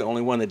 Treyarch's the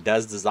only one that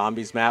does the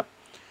zombies map.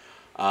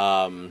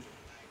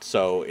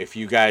 So if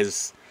you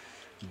guys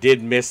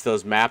did miss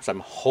those maps, I'm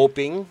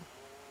hoping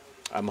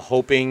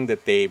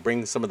that they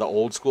bring some of the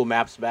old school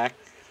maps back,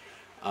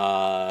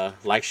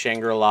 like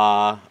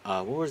Shangri-La.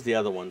 What was the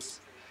other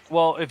ones?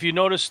 Well, if you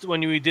noticed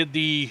when we did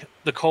the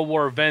Cold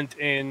War event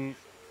in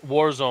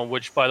Warzone,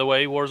 which, by the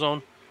way,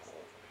 Warzone,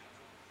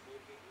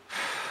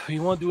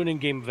 you want to do an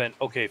in-game event,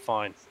 okay,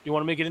 fine. You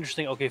want to make it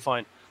interesting, okay,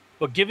 fine.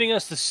 But giving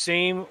us the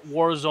same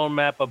Warzone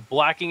map of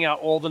blacking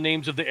out all the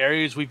names of the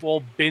areas we've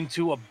all been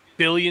to 1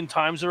 billion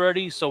times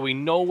already, so we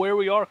know where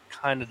we are,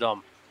 kind of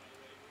dumb.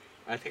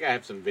 I think I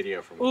have some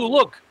video from. Oh,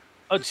 look,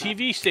 a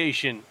TV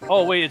station.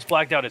 Oh wait, it's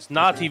blacked out. It's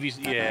not TV.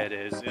 Yeah, it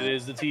is. It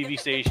is the TV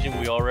station.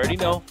 We already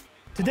know.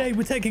 Today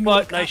we're taking a But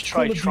look nice at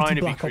try Call of Duty trying to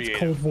be Black Ops creative.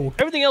 Cold War.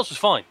 Everything else was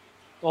fine.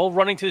 All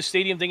running to the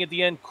stadium thing at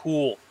the end,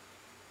 cool.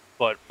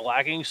 But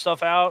blacking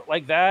stuff out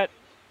like that,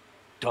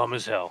 dumb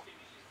as hell.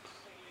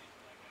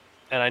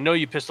 And I know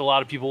you pissed a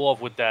lot of people off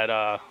with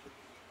that,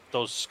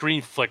 those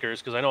screen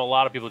flickers, because I know a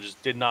lot of people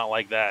just did not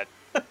like that.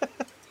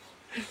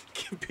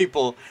 Give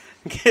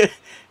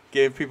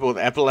people with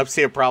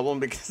epilepsy a problem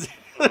because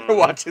they're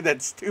watching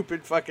that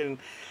stupid fucking.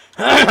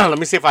 Let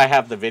me see if I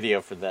have the video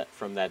for that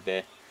from that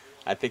day.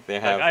 I think they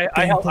have. Like,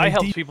 I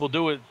helped people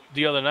do it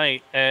the other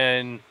night,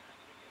 and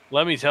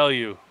let me tell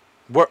you,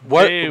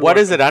 what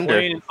is it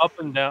under? Up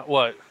and down.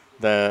 What?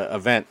 The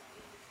event.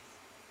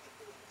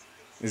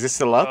 Is this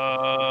still up?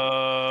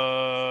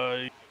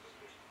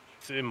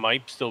 It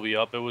might still be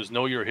up. It was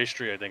Know Your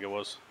History, I think it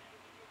was.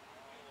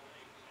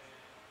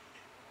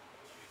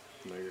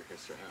 Know Your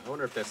History. I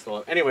wonder if that's still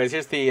up. Anyways,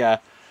 here's the.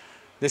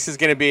 This is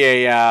going to be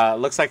a.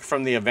 Looks like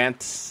from the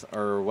event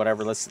or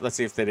whatever. Let's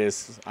see if it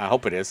is. I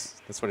hope it is.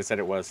 That's what it said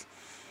it was.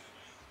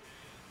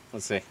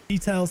 Let's see.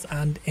 Details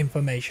and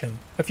information.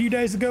 A few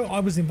days ago,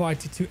 I was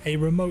invited to a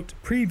remote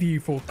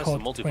preview for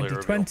COD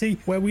 2020,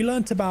 where we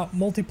learnt about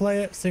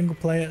multiplayer,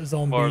 single-player,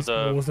 zombies,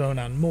 Warzone,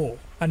 and more.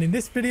 And in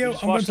this video,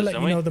 I'm going to let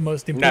you know the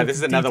most important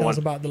details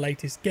about the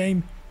latest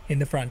game in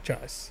the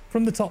franchise.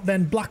 From the top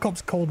then, Black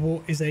Ops Cold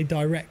War is a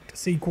direct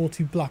sequel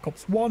to Black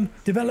Ops 1,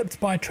 developed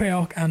by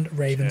Treyarch and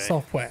Raven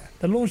Software.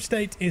 The launch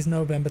date is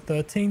November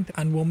 13th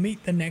and will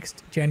meet the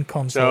next gen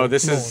console. So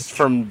this launch. is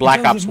from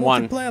Black Ops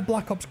 1. Multiplayer,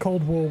 Black Ops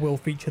Cold War will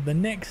feature the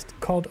next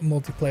COD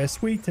multiplayer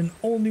suite and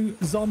all new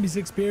zombies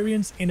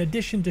experience, in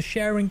addition to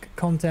sharing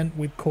content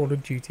with Call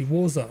of Duty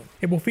Warzone.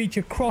 It will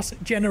feature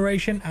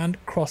cross-generation and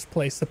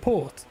cross-play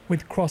support,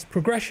 with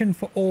cross-progression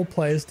for all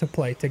players to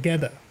play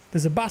together.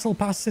 There's a battle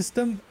pass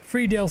system,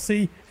 free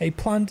DLC, a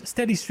planned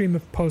steady stream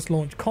of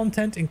post-launch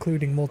content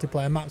including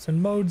multiplayer maps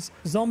and modes,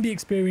 zombie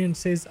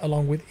experiences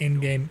along with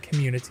in-game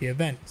community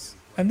events.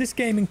 And this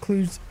game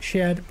includes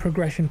shared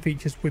progression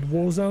features with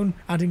Warzone,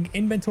 adding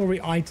inventory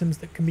items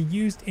that can be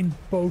used in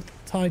both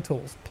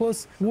titles.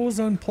 Plus,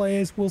 Warzone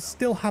players will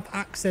still have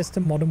access to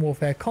Modern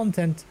Warfare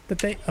content that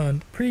they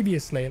earned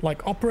previously,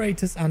 like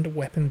operators and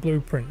weapon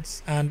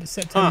blueprints. And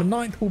September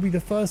 9th will be the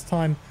first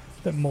time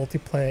that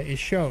multiplayer is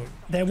shown.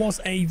 There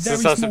was a very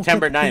small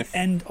September clip at 9th. the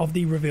end of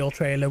the reveal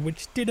trailer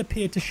which did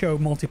appear to show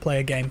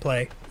multiplayer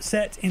gameplay.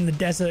 Set in the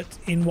desert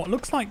in what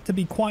looks like to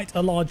be quite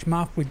a large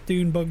map with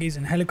dune buggies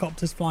and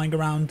helicopters flying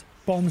around,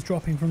 bombs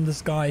dropping from the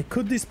sky.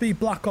 Could this be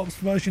Black Ops'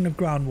 version of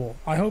Ground War?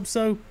 I hope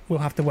so. We'll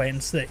have to wait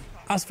and see.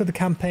 As for the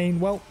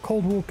campaign, well,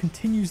 Cold War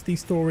continues the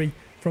story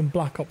from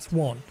Black Ops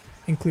 1,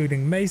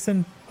 including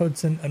Mason,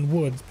 Hudson and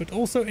Woods, but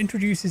also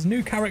introduces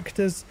new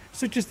characters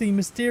such as the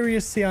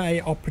mysterious CIA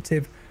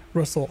operative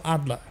Russell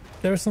Adler.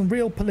 There are some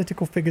real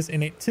political figures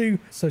in it too,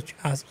 such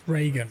as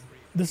Reagan.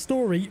 The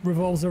story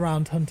revolves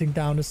around hunting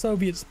down a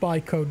Soviet spy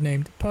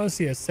codenamed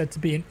Perseus, said to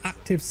be in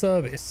active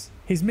service.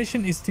 His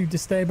mission is to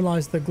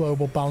destabilize the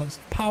global balance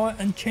of power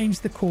and change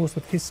the course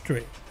of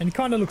history. And he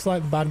kind of looks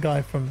like the bad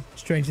guy from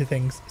Stranger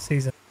Things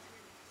season.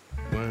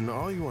 When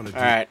all you want to do.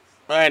 Alright.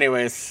 Well,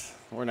 anyways,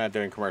 we're not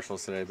doing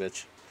commercials today,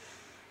 bitch.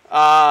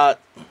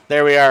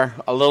 There we are.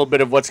 A little bit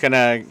of what's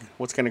gonna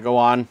go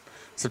on.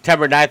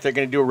 September 9th, they're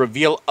going to do a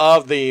reveal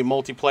of the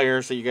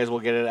multiplayer, so you guys will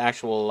get an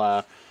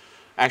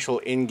actual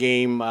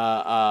in-game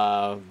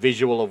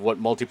visual of what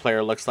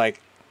multiplayer looks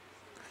like.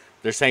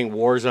 They're saying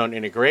Warzone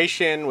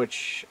integration,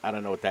 which I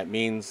don't know what that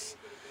means,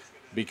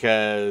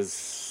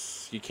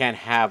 because you can't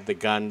have the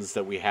guns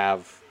that we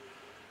have.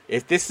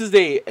 If this is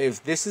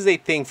a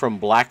thing from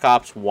Black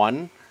Ops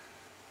 1,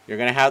 you're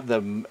going to have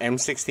the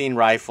M16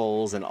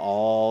 rifles and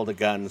all the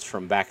guns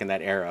from back in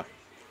that era,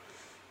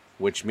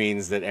 which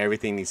means that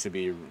everything needs to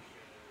be.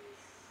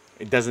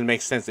 It doesn't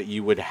make sense that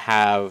you would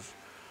have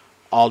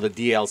all the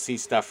DLC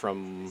stuff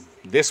from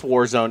this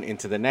Warzone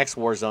into the next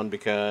Warzone,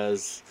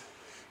 because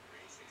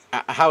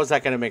how is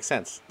that going to make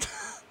sense?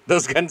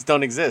 Those guns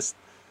don't exist.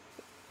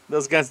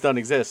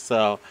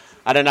 So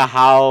I don't know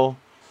how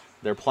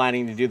they're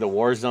planning to do the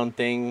Warzone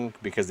thing,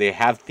 because they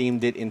have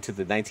themed it into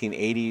the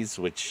 1980s,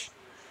 which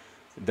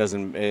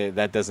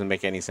that doesn't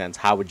make any sense.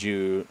 How would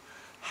you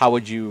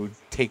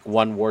take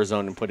one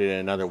Warzone and put it in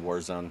another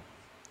Warzone?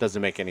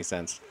 Doesn't make any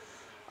sense.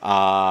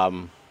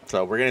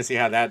 So we're gonna see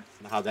how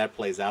that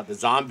plays out. The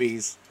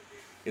zombies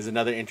is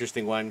another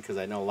interesting one, because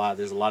I know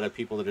there's a lot of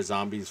people that are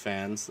zombies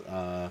fans.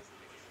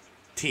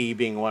 T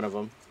being one of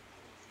them.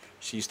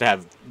 She used to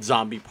have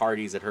zombie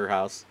parties at her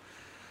house.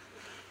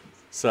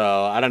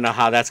 So I don't know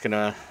how that's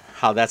gonna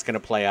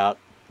play out.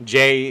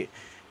 Jay's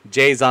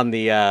on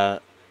the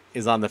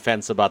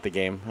fence about the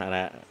game,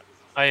 and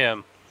I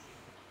am.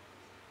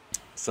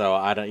 So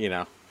I don't,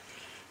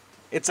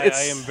 I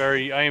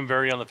am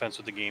very on the fence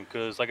with the game,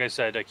 because, like I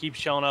said, I keep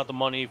shelling out the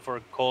money for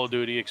Call of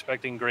Duty,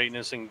 expecting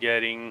greatness, and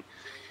getting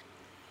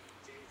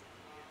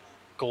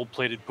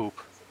gold-plated poop.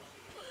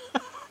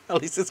 At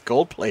least it's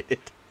gold-plated.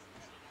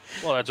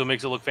 Well, that's what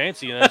makes it look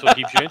fancy, and that's what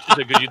keeps you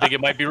interested because you think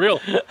it might be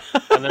real,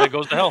 and then it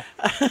goes to hell.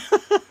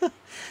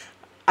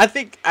 I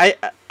think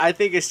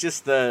it's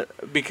just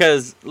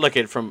because look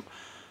at from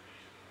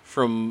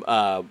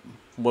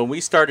when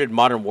we started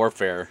Modern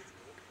Warfare,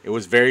 it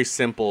was very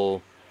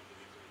simple.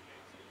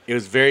 It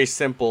was very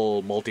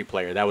simple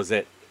multiplayer. That was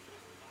it.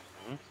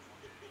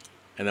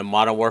 And then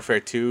Modern Warfare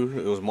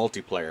 2, it was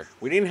multiplayer.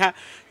 We didn't have.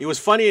 It was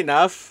funny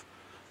enough.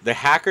 The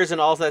hackers and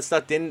all that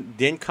stuff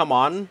didn't come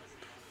on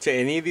to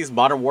any of these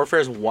Modern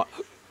Warfares.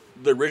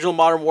 The original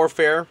Modern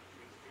Warfare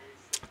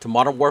to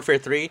Modern Warfare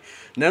 3,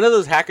 none of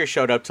those hackers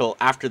showed up till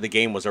after the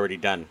game was already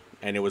done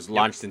and it was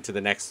launched into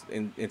the next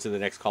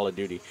Call of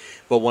Duty.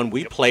 But when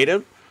we played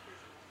it,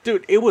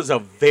 dude, it was a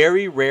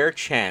very rare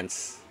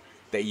chance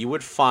that you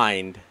would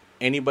find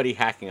anybody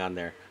hacking on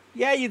there.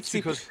 Yeah, you'd see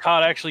because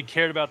COD actually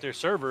cared about their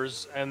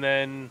servers, and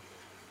then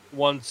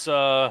once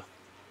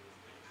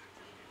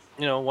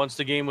once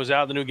the game was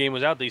out, the new game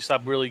was out, they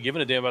stopped really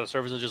giving a damn about the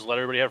servers and just let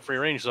everybody have free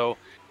range. So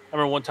I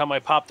remember one time I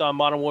popped on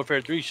Modern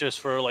Warfare 3 just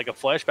for like a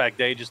flashback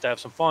day, just to have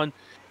some fun.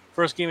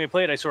 First game I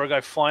played, I saw a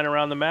guy flying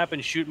around the map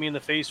and shoot me in the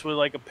face with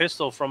like a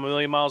pistol from a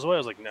million miles away. I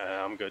was like,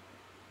 nah, I'm good.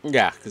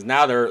 Yeah, because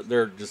now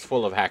they're just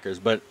full of hackers.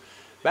 But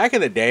back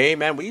in the day,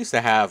 man, we used to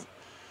have.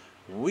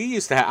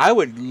 I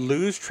would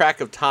lose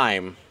track of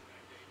time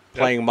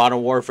playing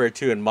Modern Warfare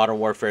 2 and Modern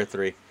Warfare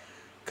 3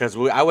 because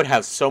I would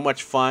have so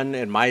much fun,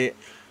 and my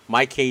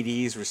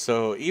KDs were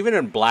so. Even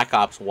in Black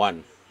Ops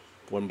 1,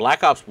 when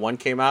Black Ops 1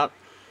 came out,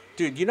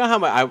 dude, you know how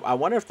much. I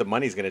wonder if the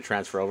money's going to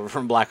transfer over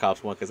from Black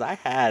Ops 1 because I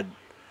had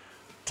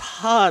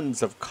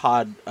tons of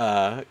COD.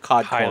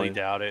 Highly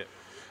doubt it.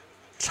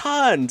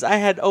 Tons. I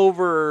had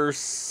over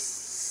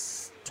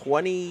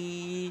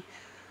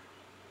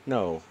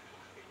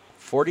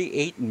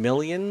 48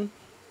 million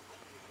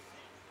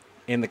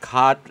in the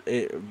COD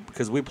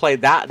because we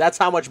played that. That's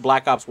how much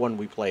Black Ops 1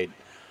 we played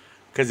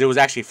because it was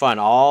actually fun.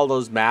 All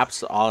those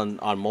maps on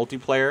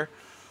multiplayer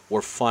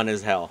were fun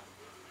as hell.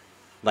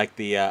 Like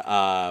the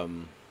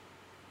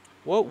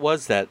what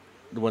was that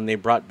when they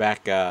brought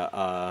back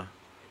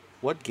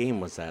what game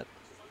was that?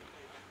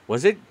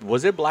 Was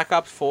it Black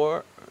Ops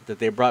 4 that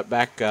they brought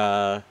back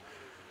the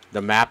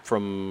map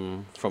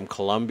from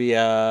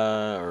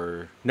Colombia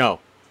or no?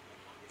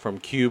 From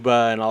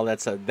Cuba and all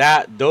that stuff.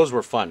 Those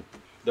were fun.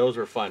 Those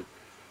were fun.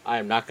 I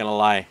am not gonna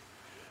lie.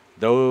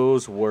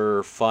 Those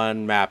were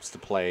fun maps to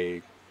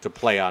play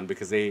on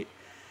because I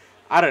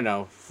don't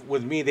know.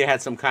 With me, they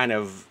had some kind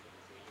of.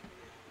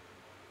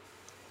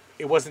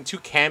 It wasn't too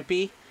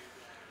campy,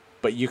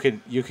 but you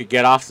could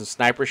get off some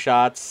sniper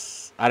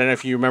shots. I don't know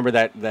if you remember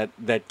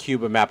that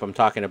Cuba map I'm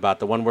talking about,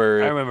 the one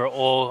where. I remember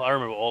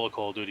all the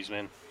Call of Duties,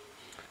 man.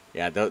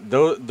 Yeah,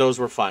 those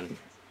were fun.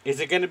 Is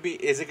it gonna be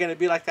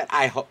like that?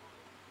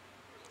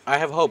 I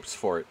have hopes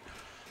for it.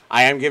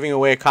 I am giving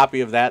away a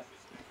copy of that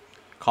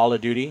Call of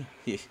Duty,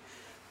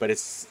 but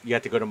you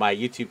have to go to my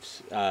YouTube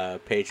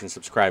page and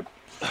subscribe.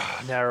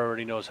 Nara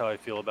already knows how I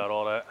feel about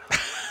all that.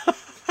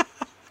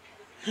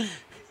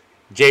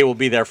 Jay will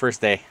be there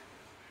first day,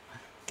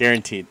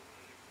 guaranteed.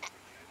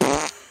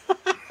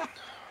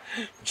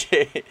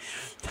 Jay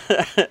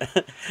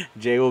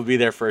will be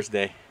there first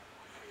day.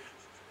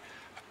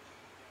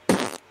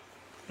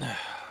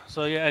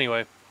 So yeah.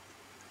 Anyway.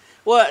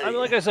 Well, I mean,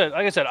 like I said,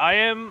 I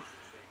am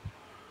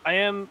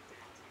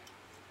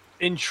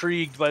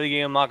intrigued by the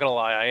game. I'm not gonna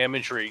lie, I am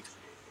intrigued,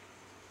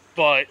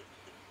 but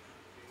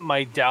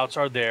my doubts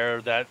are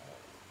there that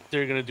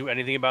they're gonna do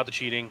anything about the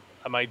cheating.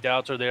 My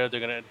doubts are there they're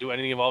gonna do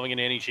anything involving an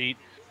anti-cheat.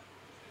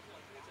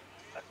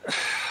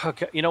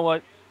 Okay, you know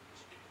what?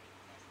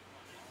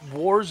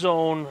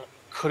 Warzone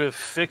could have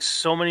fixed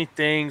so many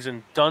things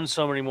and done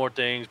so many more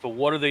things, but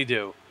what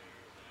do?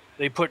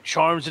 They put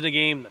charms in the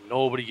game that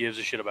nobody gives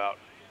a shit about.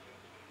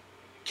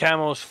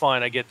 Camos,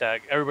 fine, I get that.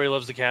 Everybody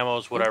loves the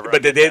camos, whatever.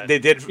 But they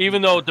did.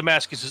 Even though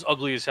Damascus is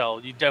ugly as hell,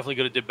 you definitely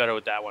could have did better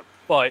with that one.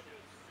 But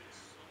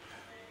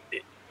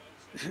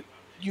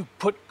you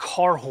put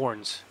car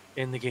horns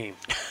in the game.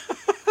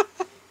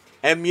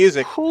 And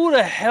music. Who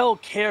the hell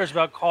cares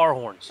about car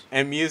horns?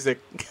 And music.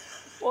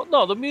 Well,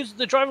 no,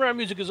 the driving around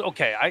music is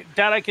okay. I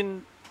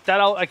can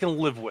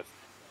live with.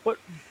 But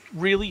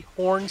really,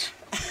 horns?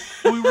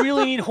 Do we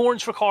really need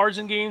horns for cars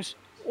in games?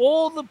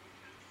 All the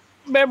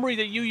memory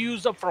that you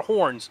used up for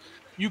horns,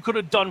 you could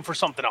have done for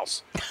something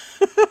else.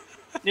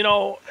 You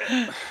know.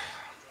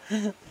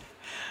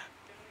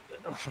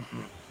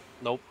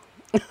 Nope.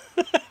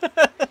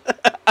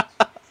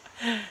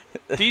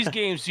 These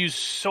games have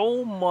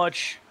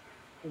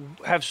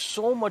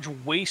so much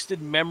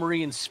wasted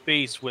memory and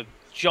space with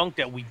junk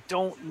that we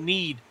don't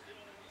need.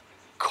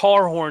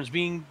 Car horns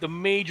being the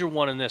major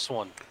one in this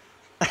one.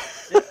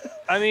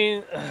 I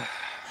mean.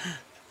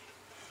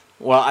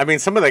 Well, I mean,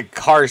 some of the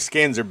car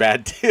skins are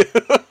bad too.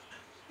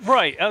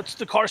 Right, it's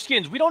the car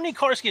skins. We don't need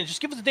car skins.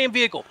 Just give us the damn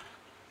vehicle.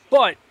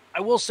 But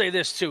I will say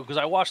this too, because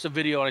I watched a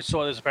video and I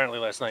saw this apparently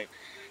last night.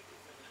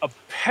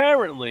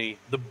 Apparently,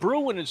 the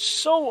Bruin is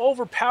so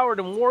overpowered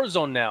in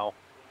Warzone now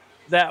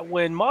that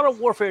when Modern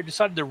Warfare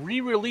decided to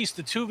re-release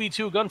the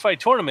 2v2 gunfight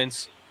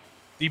tournaments,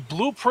 The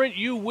blueprint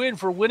you win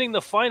for winning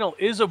the final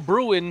is a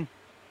Bruin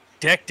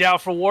decked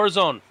out for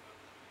Warzone.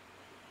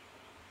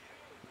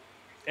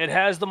 It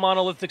has the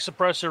monolithic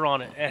suppressor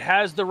on it. It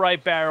has the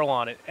right barrel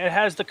on it. It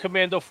has the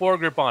Commando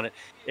foregrip on it.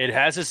 It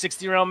has a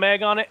 60-round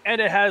mag on it,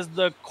 and it has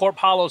the Corp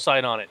hollow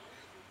sight on it.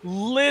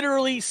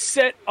 Literally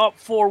set up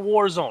for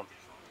Warzone.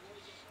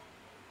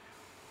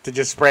 To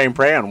just spray and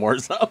pray on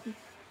Warzone.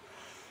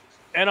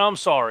 And I'm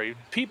sorry,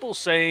 people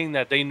saying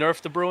that they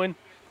nerfed the Bruin,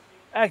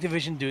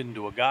 Activision didn't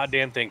do a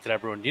goddamn thing to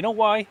that Bruin. You know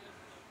why?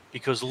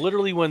 Because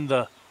literally when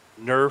the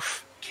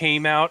nerf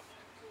came out,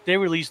 they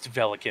released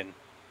Velikan.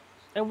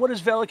 And what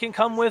does Velikan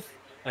come with?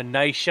 A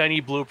nice shiny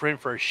blueprint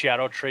for a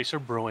Shadow Tracer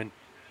Bruin.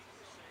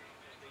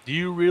 Do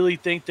you really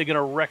think they're going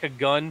to wreck a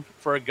gun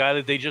for a guy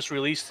that they just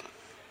released?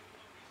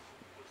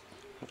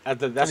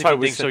 That's why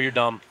we think so. You're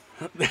dumb.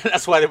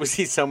 That's why we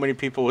see so many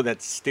people with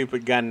that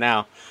stupid gun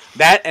now.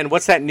 That and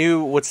what's that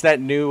new?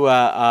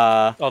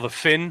 The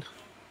Finn.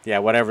 Yeah,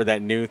 whatever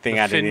that new thing.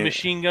 The Finn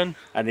machine gun.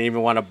 I didn't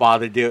even want to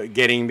bother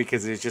getting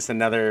because it's just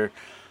another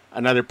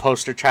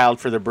poster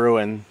child for the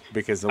Bruin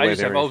because I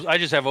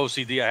just have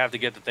OCD. I have to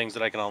get the things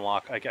that I can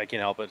unlock. I can't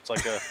help it.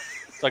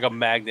 It's like a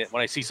magnet.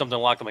 When I see something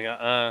locked, I'm like,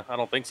 I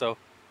don't think so.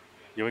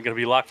 You ain't gonna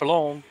be locked for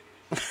long.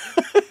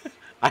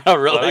 I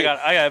don't really. But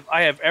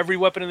I have every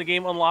weapon in the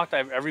game unlocked. I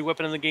have every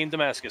weapon in the game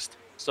Damascus.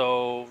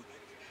 So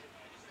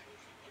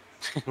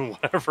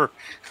whatever.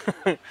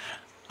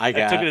 I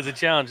took it as a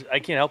challenge. I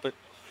can't help it.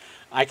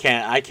 I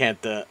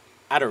can't.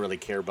 I don't really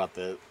care about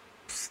the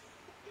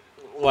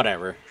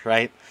whatever,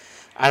 right?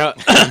 I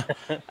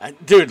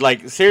don't, dude.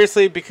 Like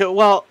seriously,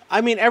 because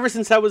ever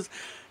since I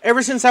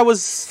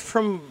was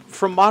from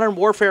Modern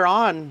Warfare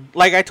on,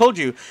 like I told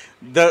you,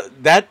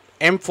 that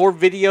M4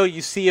 video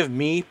you see of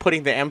me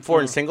putting the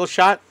M4 in single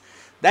shot,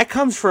 that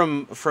comes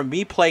from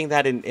me playing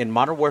that in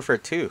Modern Warfare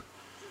 2.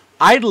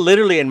 I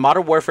literally in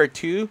Modern Warfare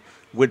 2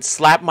 would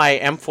slap my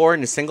M4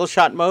 into single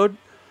shot mode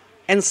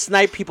and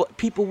snipe people.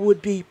 People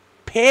would be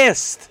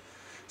pissed,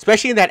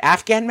 especially in that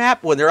Afghan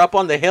map when they're up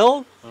on the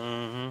hill.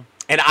 Mm-hmm.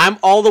 And I'm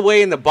all the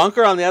way in the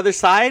bunker on the other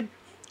side,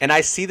 and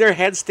I see their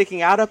head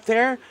sticking out up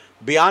there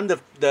beyond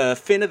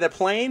the fin of the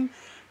plane,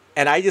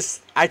 and I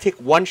take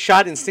one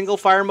shot in single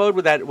fire mode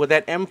with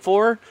that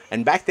M4.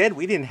 And back then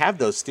we didn't have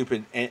those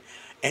stupid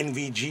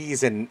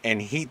NVGs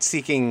and heat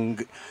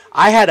seeking.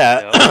 I had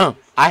a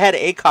I had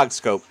an ACOG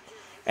scope,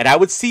 and I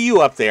would see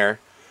you up there,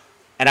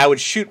 and I would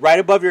shoot right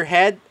above your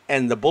head,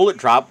 and the bullet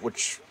drop,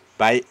 which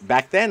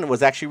back then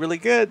was actually really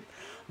good.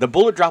 The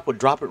bullet drop would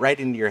drop it right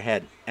into your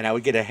head, and I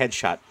would get a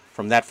headshot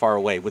from that far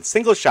away with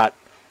single shot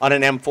on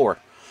an M4.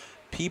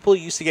 People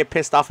used to get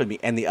pissed off at me.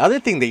 And the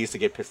other thing they used to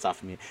get pissed off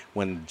at me,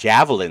 when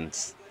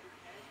javelins.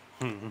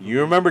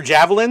 You remember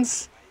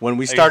javelins? When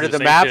we started the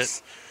maps?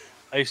 Shit.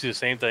 I used to do the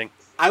same thing.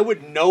 I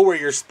would know where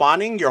you're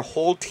spawning. Your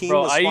whole team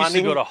was spawning. I used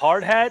to go to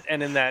Hard Hat,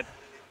 and in that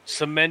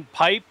cement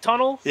pipe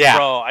tunnel,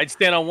 I'd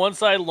stand on one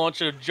side,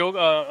 launch a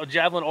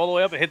javelin all the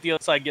way up, and hit the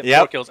other side, get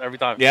 4 kills every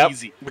time.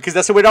 Easy. Because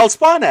that's where we'd all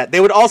spawn at. They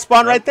would all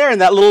spawn right there in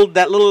that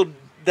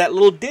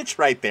little ditch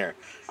right there.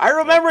 I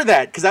remember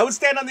that because I would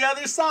stand on the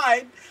other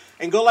side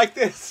and go like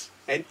this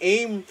and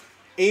aim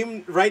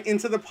right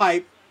into the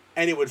pipe,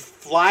 and it would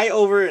fly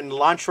over and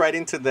launch right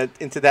into that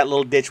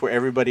little ditch where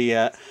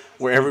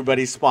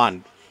everybody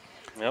spawned.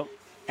 Yep.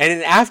 And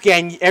in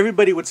Afghan,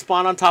 everybody would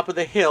spawn on top of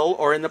the hill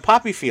or in the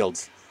poppy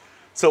fields.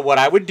 So what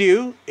I would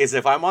do is,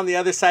 if I'm on the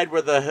other side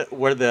where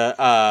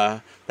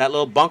that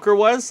little bunker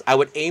was, I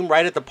would aim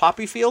right at the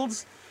poppy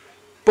fields.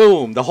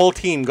 Boom! The whole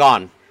team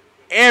gone.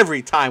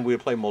 Every time we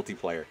would play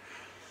multiplayer.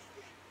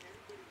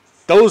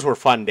 Those were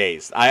fun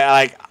days.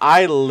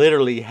 I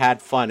literally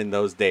had fun in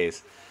those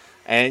days,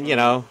 and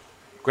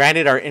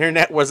granted our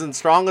internet wasn't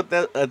strong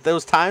at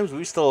those times.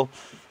 We still,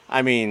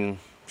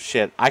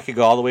 shit. I could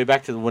go all the way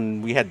back to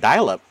when we had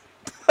dial-up.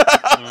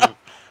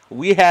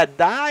 We had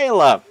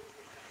dial-up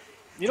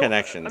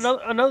connections.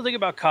 Another thing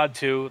about COD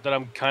 2 that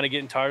I'm kind of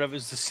getting tired of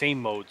is the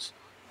same modes.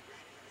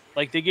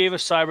 Like they gave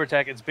us cyber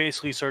attack. It's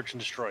basically search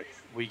and destroy.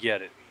 We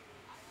get it.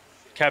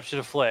 Capture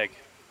the flag.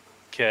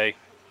 Okay.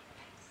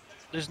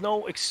 There's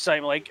no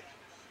excitement.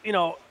 I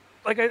know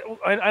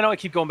I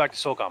keep going back to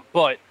SOCOM,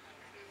 but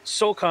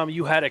SOCOM,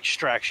 you had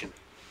extraction,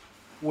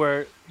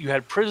 where you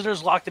had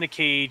prisoners locked in a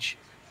cage.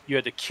 You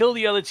had to kill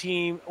the other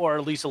team, or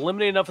at least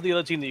eliminate enough of the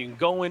other team that you can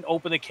go in,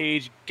 open the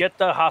cage, get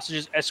the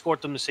hostages,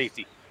 escort them to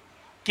safety.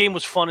 Game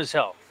was fun as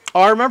hell.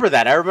 Oh, I remember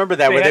that.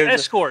 They had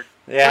escort.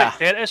 Yeah. Right,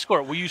 they had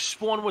escort. Where you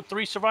spawned with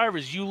 3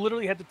 survivors. You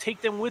literally had to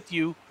take them with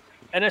you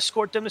and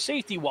escort them to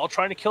safety while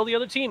trying to kill the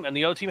other team, and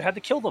the other team had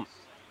to kill them.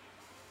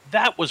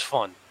 That was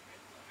fun.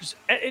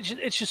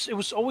 It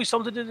was always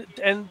something to,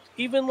 and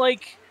even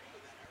like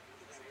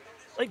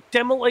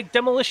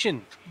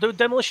demolition, the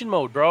demolition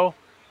mode, bro.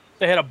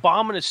 They had a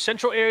bomb in the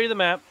central area of the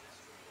map.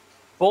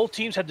 Both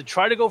teams had to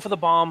try to go for the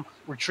bomb,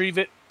 retrieve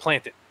it,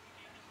 plant it.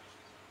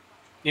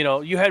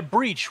 You had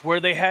breach where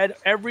they had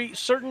every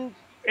certain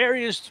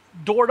areas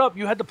doored up.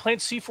 You had to plant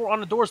C4 on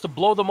the doors to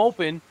blow them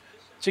open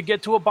to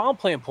get to a bomb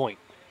plant point.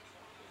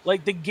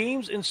 Like the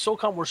games in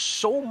SOCOM were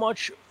so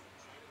much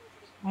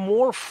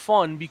more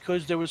fun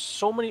because there was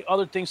so many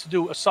other things to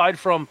do aside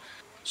from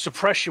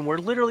suppression, where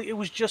literally it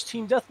was just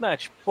team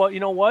deathmatch. But you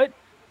know what?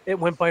 It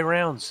went by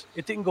rounds.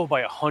 It didn't go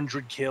by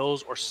 100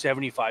 kills or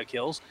 75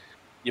 kills.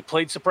 You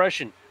played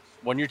suppression.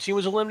 When your team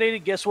was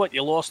eliminated, guess what?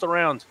 You lost a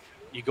round.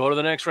 You go to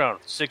the next round.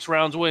 6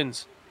 rounds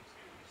wins.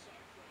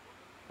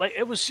 Like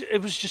it was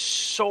just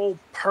so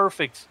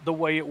perfect the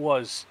way it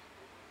was.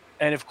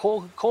 And if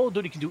Call of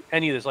Duty can do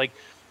any of this, like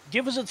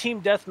give us a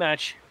team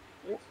deathmatch,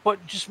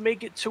 but just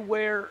make it to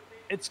where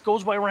it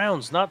goes by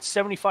rounds, not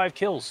 75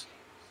 kills.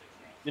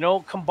 You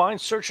know, combine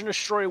search and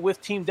destroy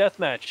with team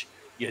deathmatch.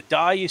 You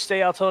die, you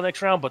stay out till the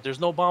next round, but there's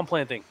no bomb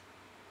planting.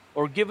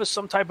 Or give us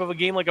some type of a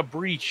game like a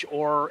Breach,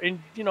 or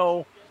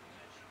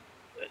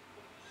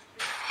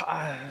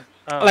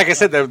like I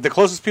said, the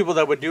closest people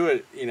that would do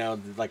it,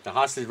 like the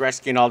hostage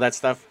rescue and all that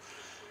stuff.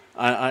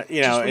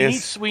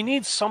 We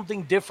need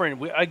something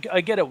different. I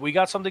get it. We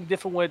got something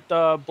different with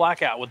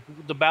Blackout, with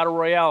the Battle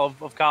Royale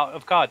of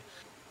COD.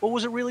 But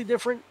was it really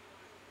different?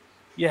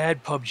 You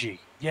had PUBG.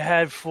 You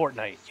had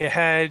Fortnite. You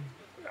had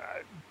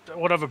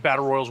whatever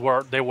Battle Royals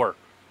were.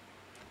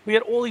 We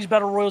had all these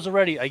Battle Royals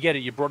already. I get it.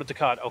 You brought it to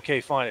COD.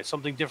 Okay, fine. It's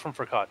something different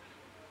for COD.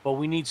 But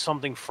we need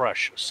something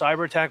fresh.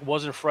 Cyber Attack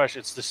wasn't fresh.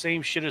 It's the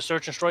same shit as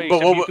Search and Destroy,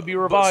 except you could be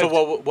revived.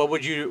 So what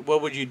would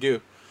you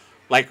do?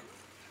 Like,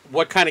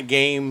 what kind of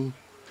game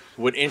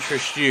would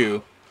interest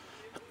you?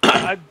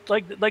 I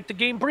like the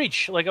game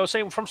Breach, like I was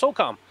saying from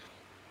SOCOM.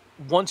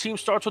 One team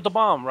starts with the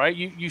bomb, right?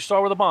 You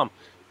start with a bomb.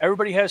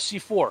 Everybody has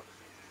C4.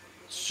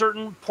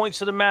 Certain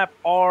points of the map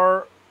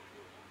are,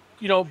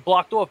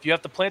 blocked off. You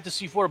have to plant the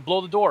C4 to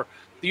blow the door.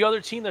 The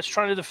other team that's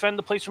trying to defend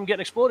the place from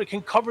getting exploded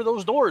can cover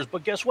those doors.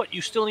 But guess what?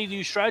 You still need to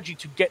use strategy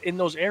to get in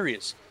those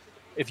areas.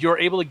 If you're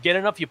able to get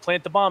enough, you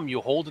plant the bomb.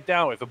 You hold it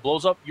down. If it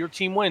blows up, your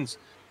team wins.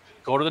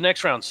 Go to the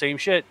next round. Same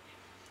shit.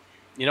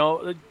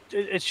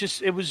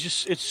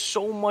 It's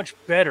so much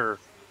better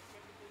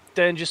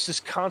than just this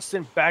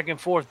constant back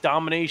and forth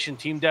domination,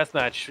 team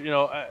deathmatch.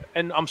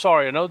 And I'm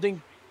sorry, another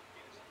thing,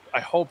 I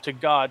hope to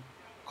God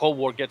Cold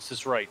War gets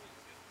this right.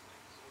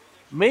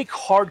 Make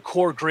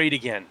hardcore great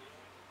again.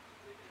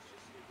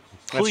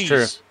 Please.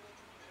 That's true.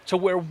 To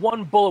where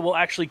one bullet will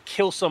actually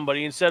kill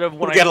somebody instead of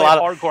when I play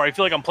hardcore, I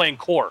feel like I'm playing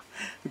core.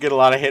 We get a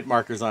lot of hit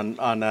markers on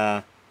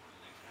My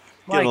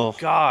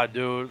God,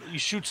 dude. You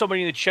shoot somebody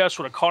in the chest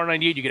with a Car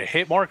 98, you get a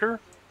hit marker?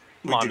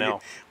 Come on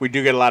now. We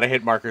do get a lot of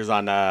hit markers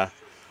on...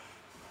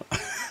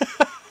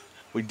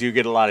 we do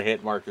get a lot of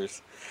hit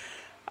markers.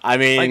 I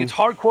mean... Like, it's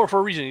hardcore for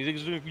a reason. You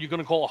think you're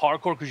going to call it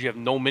hardcore because you have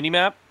no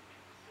mini-map?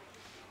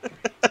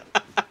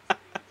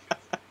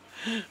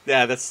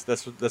 Yeah, that's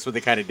what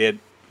they kind of did.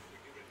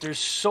 There's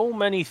so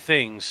many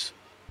things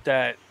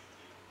that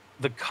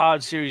the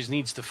COD series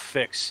needs to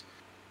fix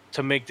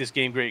to make this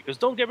game great. Because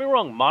don't get me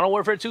wrong, Modern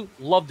Warfare 2,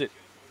 loved it.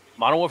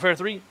 Modern Warfare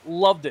 3,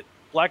 loved it.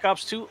 Black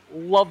Ops 2,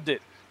 loved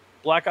it.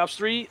 Black Ops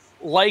 3,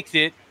 liked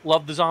it,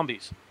 loved the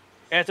zombies.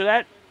 After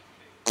that,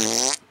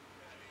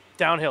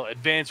 downhill.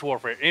 Advanced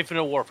Warfare,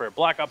 Infinite Warfare,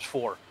 Black Ops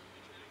 4,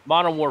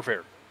 Modern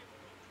Warfare.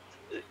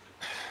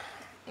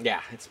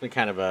 Yeah, it's been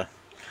kind of a...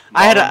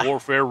 Modern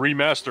Warfare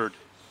Remastered.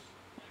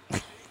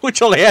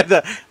 Which only had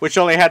the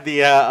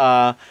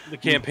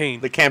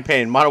campaign. The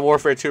campaign. Modern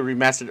Warfare 2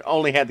 Remastered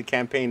only had the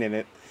campaign in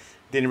it.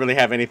 Didn't really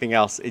have anything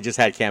else. It just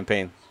had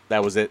campaign.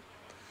 That was it.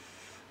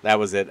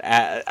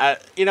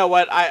 You know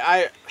what?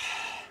 I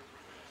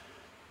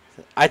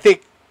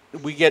think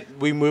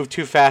we move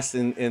too fast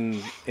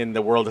in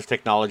the world of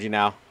technology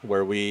now,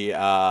 where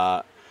they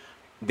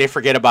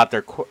forget about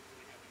a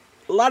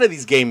lot of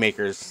these game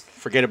makers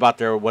forget about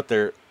what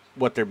they're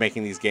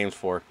making these games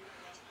for.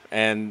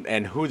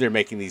 And who they're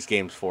making these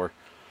games for.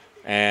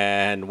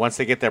 And once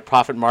they get their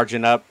profit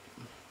margin up,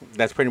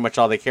 that's pretty much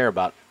all they care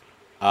about.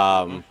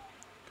 I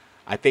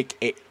think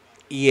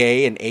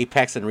EA and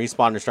Apex and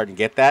Respawn are starting to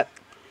get that.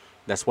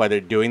 That's why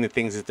they're doing the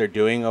things that they're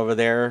doing over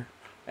there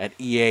at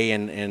EA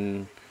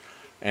and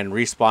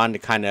Respawn to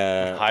kind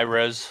of... High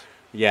res.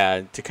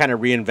 Yeah, to kind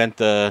of reinvent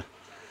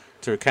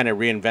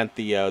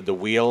the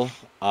wheel.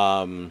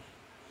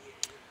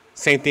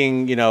 Same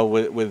thing,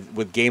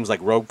 with games like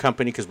Rogue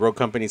Company, because Rogue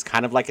Company is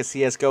kind of like a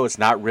CS:GO. It's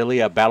not really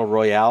a battle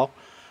royale.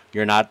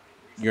 You're not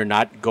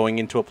going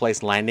into a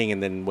place, landing,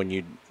 and then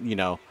when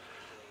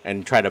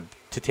and try to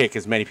take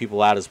as many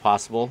people out as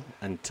possible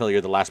until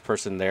you're the last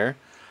person there.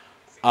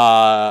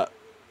 But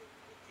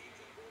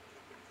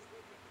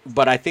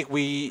I think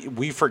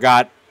we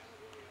forgot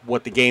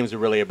what the games are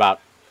really about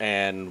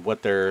and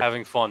what they're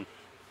having fun.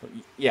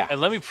 Yeah.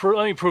 And let me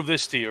prove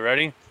this to you.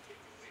 Ready?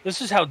 This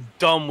is how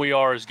dumb we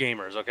are as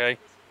gamers, okay?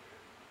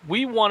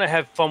 We want to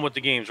have fun with the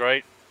games,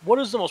 right? What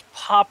is the most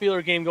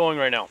popular game going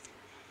right now?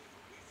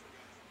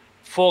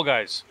 Fall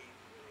Guys.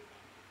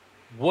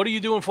 What do you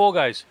do in Fall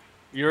Guys?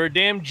 You're a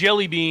damn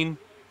jelly bean,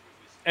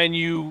 and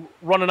you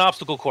run an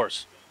obstacle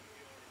course.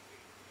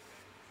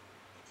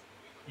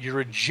 You're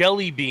a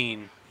jelly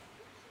bean,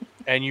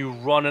 and you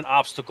run an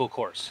obstacle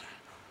course.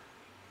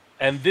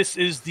 And this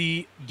is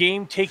the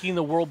game taking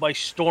the world by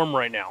storm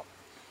right now.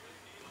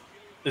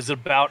 Is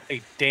about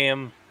a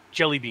damn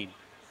jelly bean.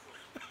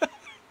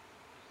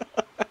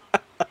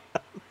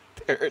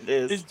 There it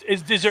is.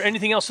 Is there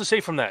anything else to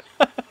say from that?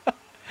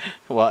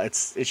 Well, it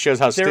shows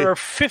how there are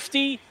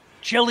 50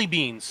 jelly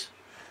beans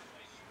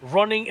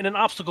running in an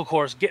obstacle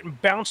course, getting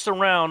bounced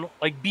around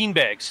like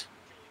beanbags.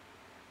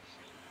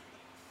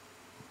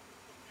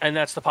 And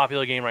that's the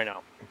popular game right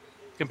now.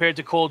 Compared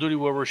to Call of Duty,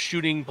 where we're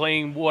shooting,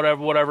 playing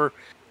whatever,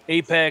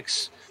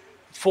 Apex,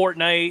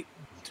 Fortnite,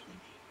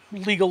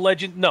 League of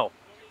Legends. No.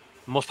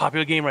 The most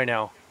popular game right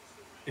now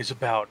is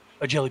about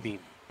a jelly bean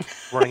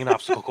running an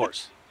obstacle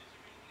course.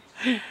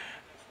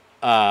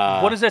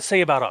 What does that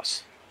say about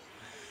us?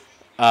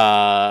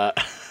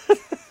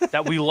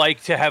 That we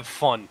like to have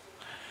fun.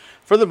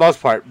 For the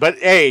most part. But,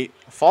 hey,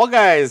 Fall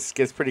Guys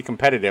gets pretty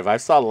competitive. I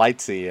saw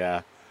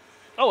Lightsy.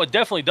 Oh, it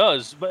definitely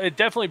does. But it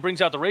definitely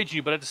brings out the rage in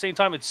you. But at the same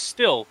time, it's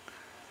still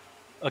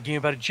a game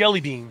about a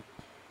jelly bean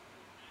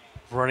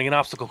running an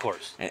obstacle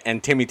course.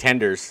 And Timmy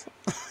Tenders.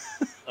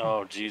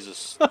 Oh,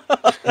 Jesus.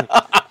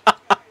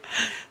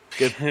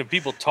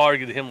 People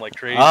targeted him like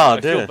crazy. Oh,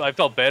 dude. I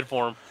felt bad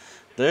for him.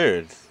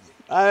 Dude.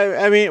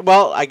 I mean,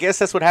 well, I guess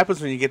that's what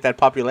happens when you get that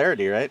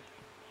popularity, right?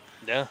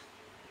 Yeah.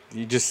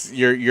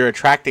 You're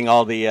attracting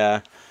all the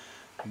That's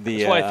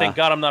why I thank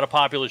God I'm not a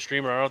popular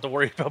streamer. I don't have to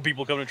worry about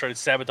people coming and trying to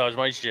sabotage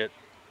my shit.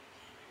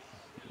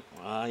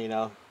 You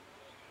know.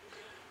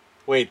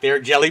 Wait, they're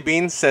jelly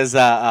beans, says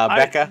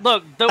Becca.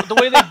 Look, the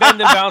way they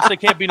bend and bounce, they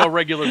can't be no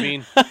regular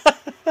bean.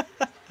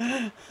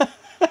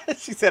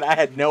 She said, I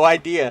had no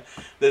idea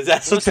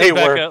that's what they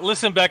were.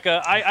 Listen,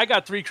 Becca, I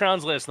got 3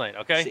 crowns last night,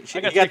 okay? I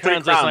got 3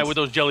 crowns last night with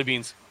those jelly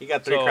beans. You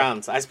got 3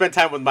 crowns. I spent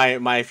time with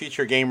my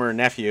future gamer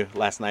nephew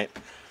last night.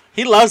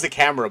 He loves the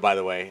camera, by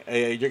the way.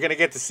 You're going to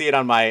get to see it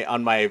on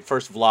my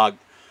first vlog.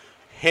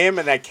 Him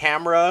and that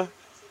camera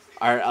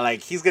are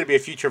like, he's going to be a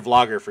future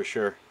vlogger for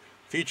sure.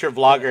 Future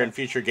vlogger and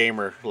future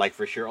gamer, like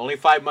for sure. Only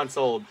 5 months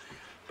old,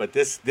 but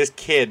this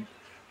kid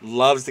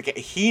loves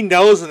he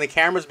knows when the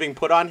camera's being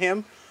put on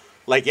him.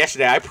 Like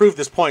yesterday, I proved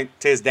this point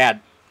to his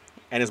dad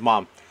and his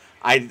mom.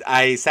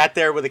 I sat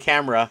there with the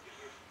camera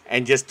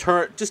and just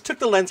took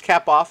the lens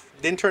cap off,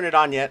 didn't turn it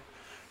on yet,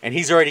 and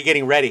he's already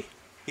getting ready.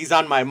 He's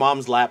on my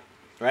mom's lap,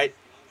 right?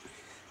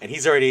 And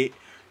he's already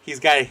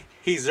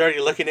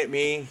looking at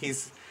me.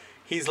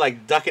 He's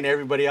like ducking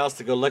everybody else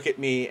to go look at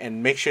me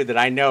and make sure that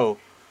I know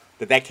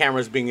that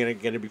camera's going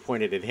to be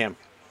pointed at him.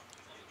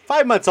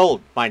 5 months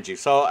old, mind you.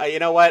 So you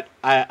know what?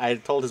 I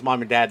told his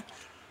mom and dad,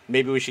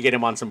 maybe we should get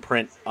him on some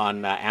print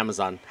on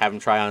Amazon. Have him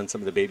try on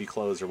some of the baby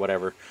clothes or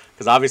whatever.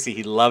 Because obviously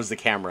he loves the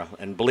camera.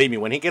 And believe me,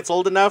 when he gets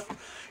old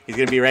enough, he's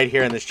going to be right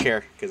here in this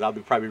chair. Because I'll be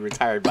probably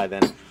retired by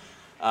then.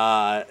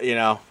 You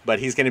know, but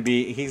he's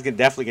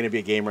definitely going to be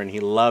a gamer, and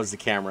he loves the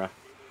camera.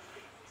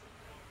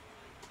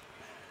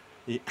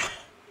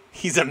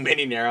 He's a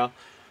mini Nero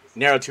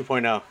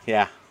 2.0.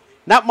 Yeah,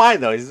 not mine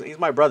though. He's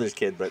my brother's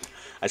kid, but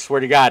I swear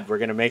to God, we're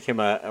gonna make him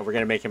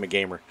a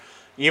gamer.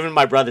 Even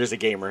my brother's a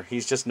gamer.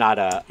 He's just not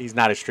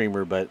a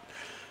streamer, but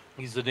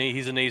he's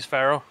an Ace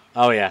Pharaoh.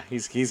 Oh yeah, he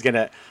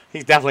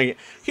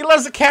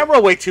loves the camera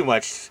way too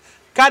much.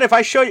 God, if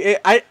I show you,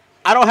 I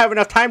don't have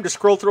enough time to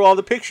scroll through all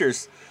the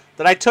pictures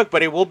that I took,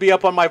 but it will be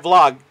up on my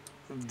vlog,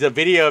 the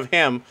video of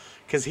him,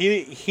 because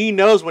he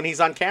knows when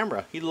he's on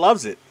camera. He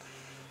loves it.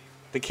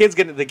 The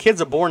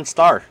kid's a born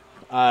star.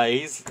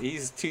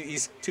 He's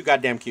too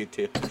goddamn cute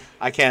too.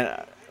 I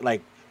can't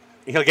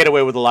he'll get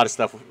away with a lot of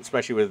stuff,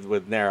 especially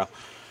with Nero.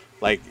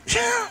 Like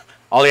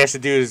all he has to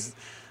do is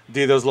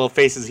do those little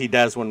faces he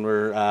does when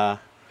we're.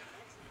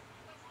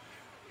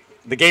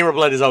 The gamer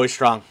blood is always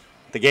strong.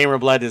 The gamer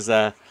blood is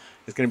going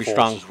to be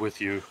strong. Force is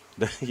with you.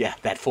 Yeah,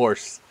 that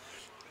force.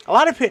 A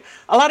lot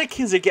of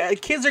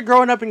kids are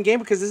growing up in game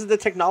because this is the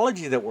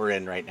technology that we're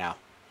in right now.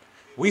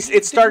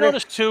 It started.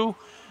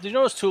 Did you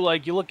notice too?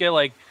 Like you look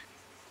at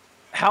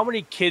how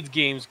many kids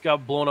games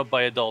got blown up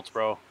by adults,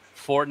 bro?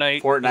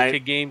 Fortnite, a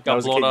kid game,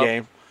 got blown up.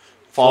 Game.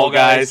 Fall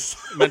Guys,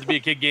 meant to be a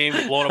kid game,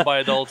 blown up by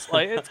adults.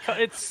 Like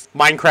it's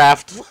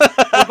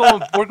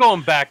Minecraft. We're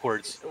going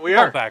backwards. We're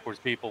going backwards,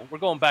 people. We're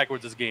going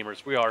backwards as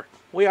gamers. We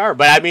are.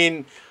 But I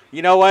mean,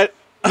 you know what?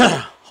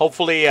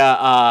 Hopefully,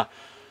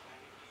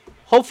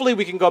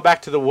 we can go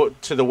back to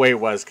the way it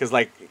was, because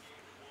like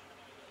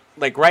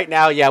right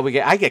now, yeah,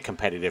 I get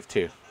competitive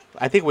too.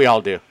 I think we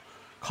all do.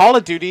 Call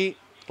of Duty,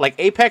 like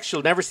Apex,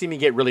 you'll never see me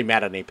get really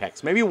mad at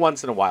Apex. Maybe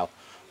once in a while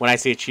when I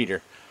see a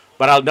cheater.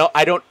 But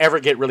I don't ever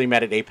get really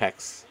mad at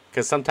Apex,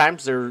 because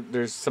sometimes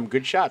there's some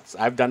good shots.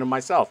 I've done them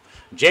myself.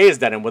 Jay has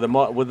done them with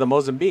the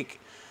Mozambique.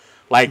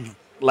 Like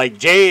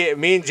Jay,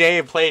 me and Jay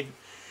have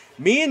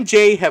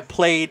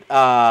played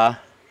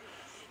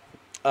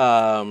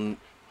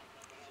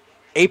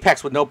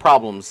Apex with no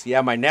problems.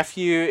 Yeah, my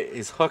nephew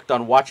is hooked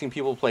on watching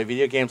people play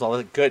video games. All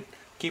that good.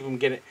 Keep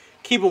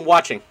him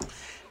watching.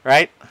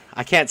 Right?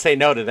 I can't say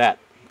no to that.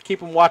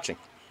 Keep him watching.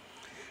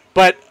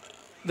 But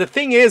the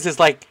thing is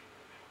like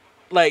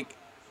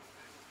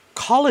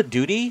Call of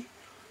Duty.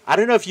 I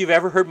don't know if you've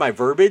ever heard my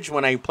verbiage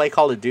when I play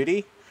Call of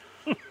Duty.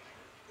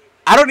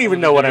 I don't even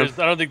know what I'm.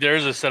 I don't think there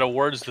is a set of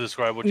words to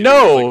describe what you do when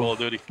you play Call of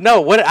Duty.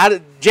 No,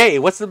 Jay,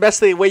 what's the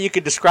best way you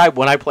could describe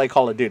when I play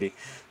Call of Duty?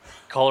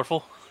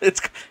 Colorful.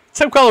 It's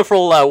some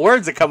colorful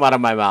words that come out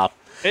of my mouth.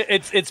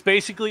 It's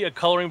basically a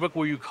coloring book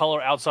where you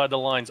color outside the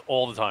lines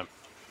all the time.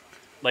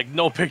 Like,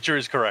 no picture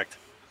is correct.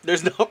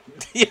 There's no...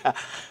 Yeah.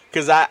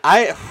 Because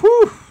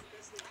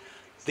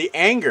the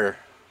anger,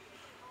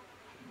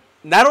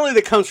 not only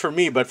that comes from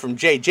me, but from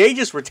Jay. Jay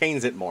just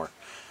retains it more.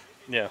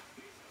 Yeah.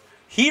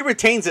 He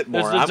retains it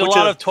more. There's a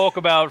lot of talk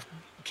about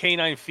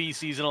canine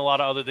feces and a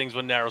lot of other things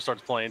when Naro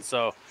starts playing.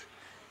 So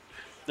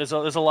there's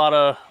a lot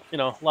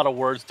of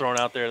words thrown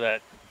out there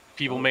that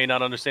people may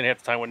not understand half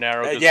the time when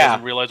Naro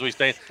doesn't realize what he's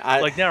saying.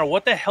 Like, Naro,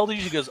 what the hell did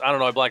you? He goes, I don't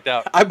know. I blacked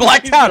out. I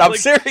blacked out. I'm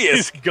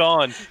serious. He's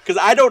gone. Because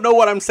I don't know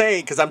what I'm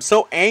saying because I'm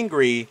so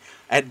angry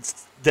at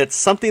that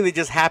something that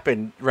just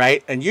happened,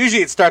 right? And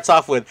usually it starts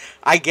off with,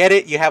 I get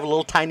it. You have a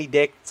little tiny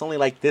dick. It's only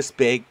like this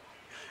big.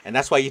 And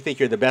that's why you think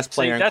you're the best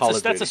player in Call of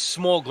Duty. That's a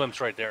small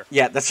glimpse right there.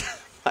 Yeah,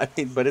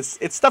 but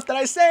it's stuff that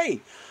I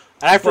say.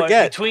 And I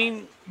forget.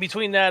 But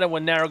between that and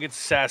when Naro gets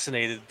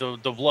assassinated, the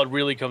blood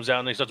really comes out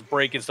and he starts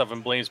breaking stuff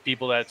and blames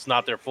people that's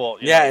not their fault.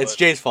 It's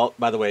Jay's fault,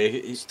 by the way.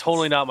 It's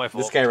totally not my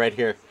fault. This guy right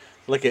here.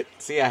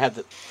 See, I have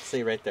the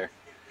see right there.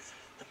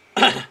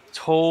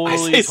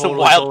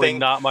 Totally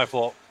not my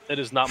fault. It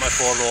is not my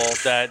fault at all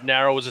that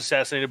Naro was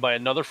assassinated by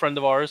another friend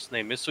of ours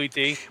named Miss Sweet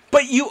Tea.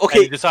 But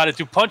he decided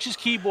to punch his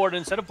keyboard, and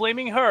instead of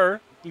blaming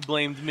her, he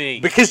blamed me.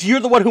 Because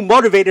you're the one who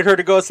motivated her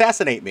to go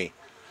assassinate me.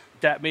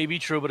 That may be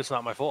true, but it's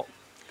not my fault.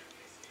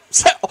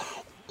 So,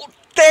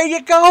 there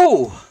you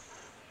go.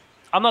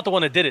 I'm not the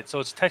one that did it, so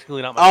it's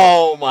technically not my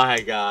fault. Oh my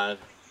god.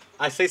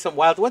 I say some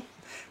wild... What?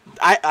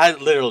 I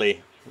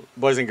literally...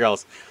 Boys and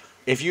girls,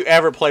 if you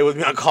ever play with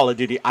me on Call of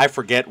Duty, I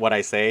forget what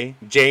I say.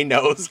 Jay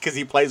knows because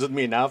he plays with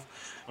me enough.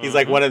 He's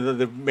like one of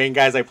the main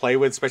guys I play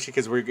with, especially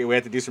because we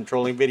have to do some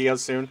trolling videos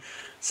soon.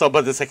 So,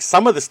 but it's like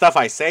some of the stuff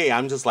I say,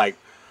 I'm just like...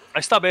 I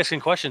stop asking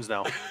questions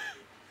now.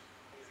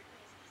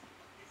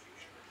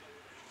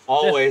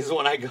 Always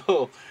when I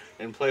go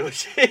and play with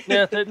Jay.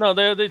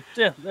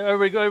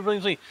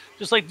 Everybody's me.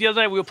 Just like the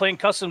other night, we were playing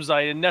Customs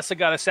Night, and Nessa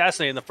got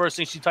assassinated, and the first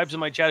thing she types in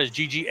my chat is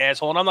GG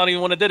asshole, and I'm not even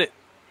the one that did it.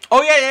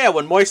 Oh, yeah,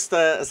 when Moist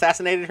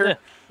assassinated her?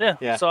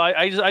 Yeah. So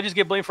I just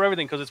get blamed for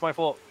everything because it's my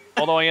fault.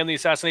 Although I am the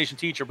assassination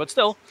teacher, but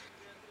still...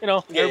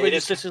 everybody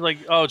just sits like,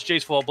 oh, it's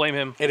Jay's fault, blame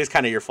him. It is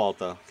kind of your fault,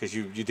 though, because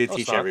you did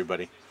teach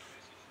everybody.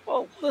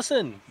 Well,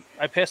 listen,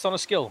 I passed on a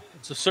skill.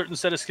 It's a certain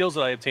set of skills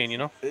that I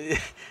obtain, I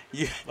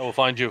will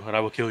find you, and I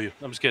will kill you.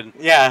 I'm just kidding.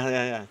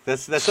 Yeah.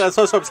 That's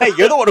what I'm saying.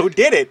 You're the one who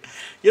did it.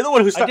 You're the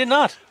one who started. I did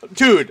not.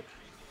 Dude,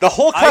 the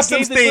whole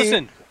customs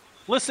thing...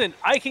 Listen,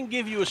 I can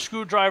give you a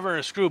screwdriver and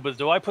a screw, but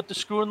do I put the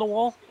screw in the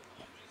wall?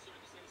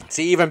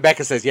 See, even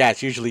Becca says, yeah,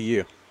 it's usually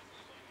you.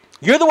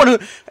 You're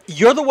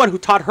the one who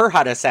taught her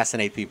how to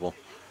assassinate people.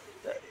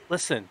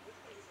 Listen,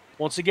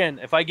 once again,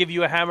 if I give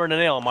you a hammer and a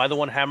nail, am I the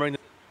one hammering?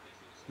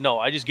 No,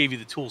 I just gave you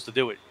the tools to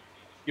do it.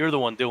 You're the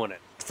one doing it.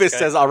 Fist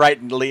says, all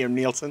right, Liam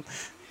Nielsen.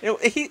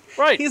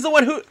 He's the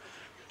one who...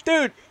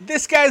 Dude,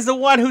 this guy's the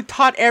one who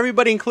taught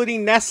everybody,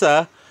 including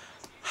Nessa,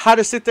 how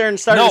to sit there and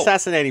start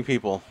assassinating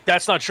people.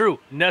 That's not true.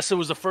 Nessa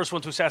was the first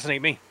one to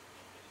assassinate me.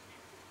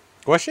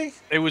 Was she?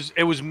 It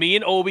was me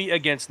and Obi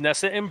against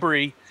Nessa and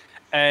Bree,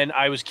 and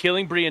I was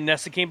killing Bree, and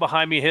Nessa came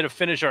behind me and hit a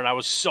finisher, and I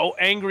was so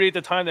angry at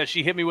the time that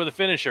she hit me with a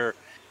finisher,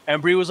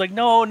 and Bree was like,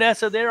 no,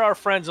 Nessa, they're our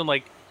friends. I'm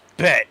like,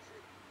 bet.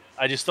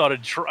 I just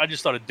started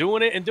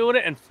doing it,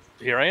 and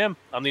here I am.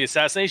 I'm the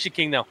assassination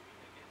king now.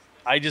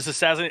 I just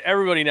assassinate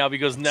everybody now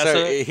because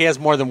Nessa he has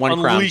more than one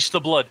crown. Unleashed the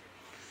blood.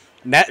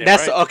 Nessa,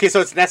 right? Okay, so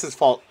it's Nessa's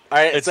fault. All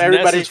right, it's so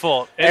everybody, Nessa's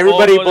fault.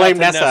 Everybody blame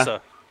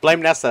Nessa.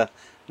 Blame Nessa.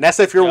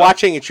 Nessa, if you're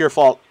watching, it's your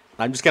fault.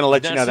 I'm just going to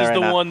let you know that right now.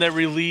 Nessa's the one that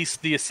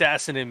released the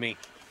assassin in me.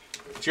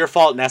 It's your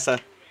fault, Nessa.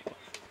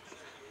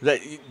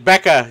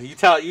 Becca,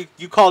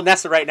 you call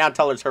Nessa right now and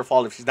tell her it's her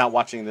fault if she's not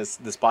watching this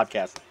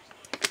podcast.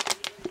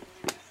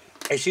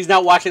 If she's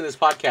not watching this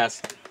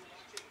podcast,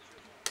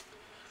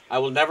 I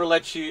will never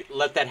let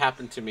that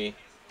happen to me.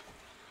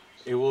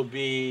 It will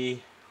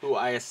be who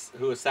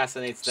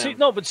assassinates them.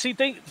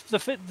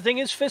 The thing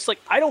is, Fist, like,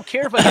 I don't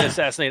care if I get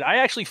assassinated. I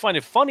actually find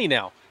it funny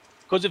now.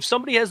 Because if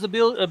somebody has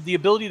the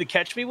ability to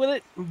catch me with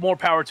it, more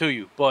power to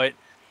you. But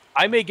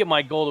I make it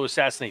my goal to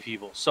assassinate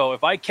people. So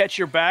if I catch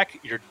your back,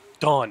 you're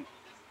done.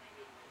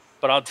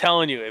 But I'm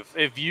telling you,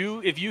 if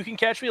you can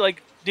catch me,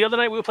 like the other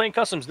night we were playing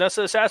Customs,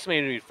 Nessa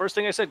assassinated me. First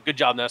thing I said, good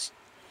job, Ness.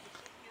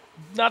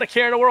 Not a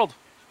care in the world.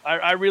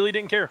 I really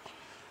didn't care.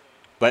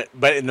 But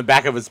in the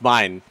back of his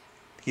mind,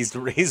 he's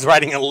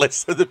writing a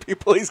list of the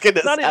people he's going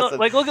to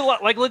assassinate.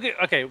 Look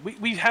at okay,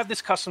 we have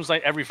this Customs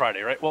night every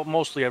Friday, right? Well,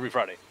 mostly every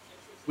Friday.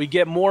 We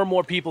get more and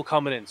more people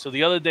coming in. So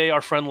the other day,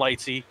 our friend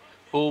Lightsy,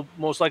 who will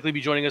most likely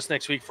be joining us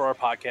next week for our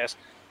podcast,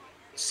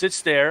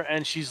 sits there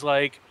and she's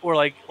like,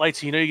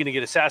 Lightsy, you know you're going to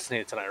get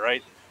assassinated tonight,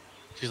 right?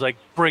 She's like,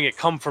 bring it,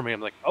 come for me.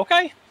 I'm like,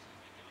 okay,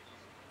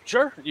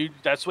 sure.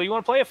 That's the way you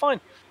want to play it, fine.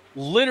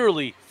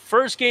 Literally,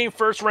 first game,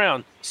 first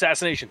round,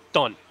 assassination,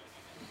 done.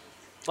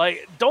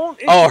 Like, don't.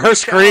 Oh, her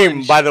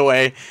scream, by the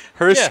way,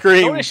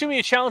 scream. Don't issue me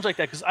a challenge like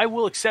that because I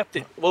will accept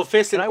it. Well,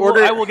 Fist, I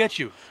will get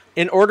you.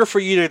 In order for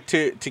you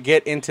to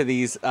get into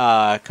these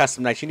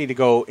custom nights, you need to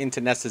go into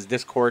Nessa's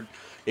Discord.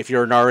 if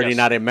you're already Yes.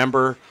 not a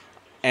member,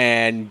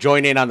 and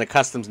join in on the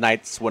customs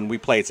nights when we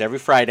play. It's every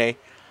Friday.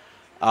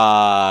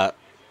 And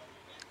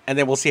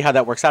then we'll see how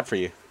that works out for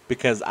you.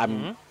 Because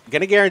I'm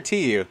going to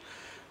guarantee you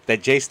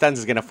that Jay Stuns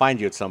is going to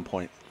find you at some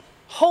point.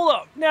 Hold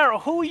up, Naro,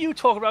 who are you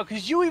talking about?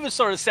 Because you even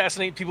started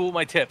assassinating people with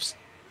my tips.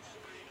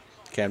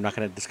 Okay, I'm not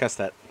going to discuss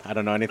that. I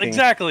don't know anything.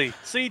 Exactly.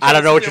 See, I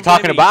don't know what you're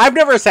talking about. I've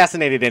never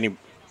assassinated any.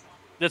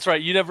 That's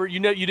right. You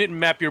didn't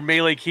map your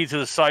melee key to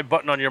the side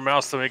button on your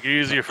mouse to make it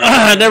easier for you.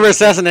 I never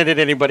assassinated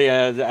anybody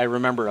I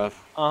remember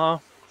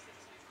of.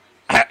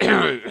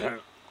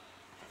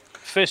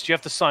 Fist, you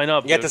have to sign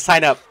up. You have to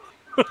sign up.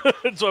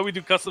 That's why we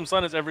do custom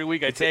sign-ups every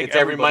week. It's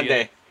every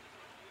Monday.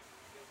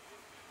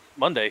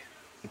 Monday?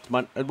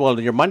 Well,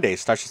 your Monday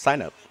starts to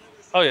sign up.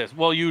 Oh, yes.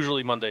 Well,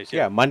 usually Mondays.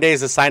 Yeah, Monday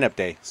is a sign-up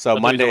day. So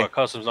Monday.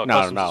 Customs, no,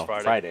 customs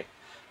is Friday.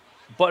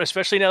 But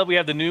especially now that we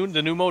have the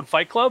new mode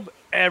Fight Club,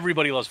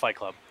 everybody loves Fight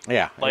Club.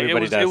 Yeah, like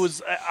everybody does. It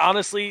was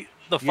honestly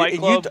the Fight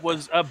Club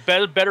was a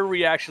better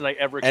reaction I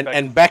ever expected.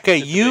 And Becca,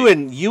 you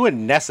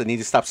and Nessa need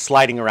to stop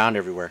sliding around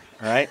everywhere.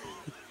 All right,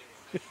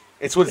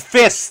 it's with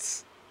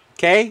fists,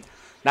 okay?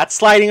 Not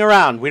sliding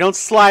around. We don't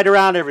slide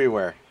around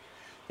everywhere.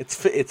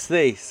 It's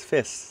these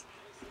fists.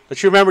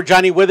 Don't you remember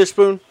Johnny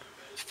Witherspoon?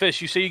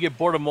 Fish, you say you get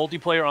bored of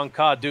multiplayer on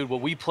COD, dude.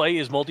 What we play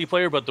is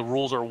multiplayer, but the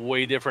rules are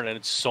way different, and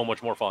it's so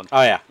much more fun.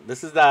 Oh yeah,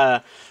 this is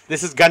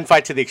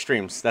gunfight to the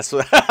extremes. That's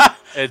what.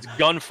 It's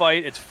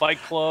gunfight. It's Fight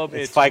Club.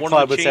 It's Fight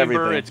Club. It's chamber,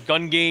 everything. It's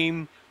gun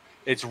game.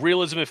 It's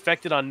realism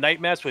affected on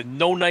night maps with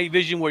no night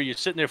vision, where you're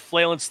sitting there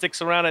flailing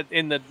sticks around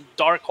in the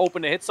dark,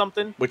 hoping to hit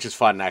something. Which is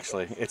fun,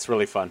 actually. It's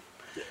really fun.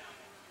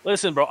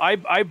 Listen, bro,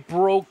 I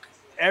broke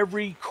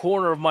every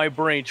corner of my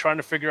brain trying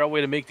to figure out a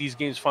way to make these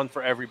games fun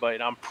for everybody,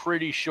 and I'm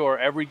pretty sure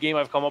every game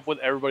I've come up with,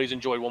 everybody's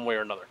enjoyed one way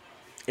or another.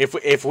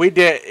 If we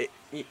did,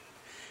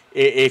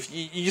 if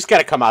you just got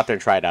to come out there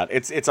and try it out,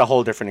 it's a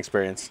whole different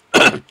experience.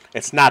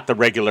 It's not the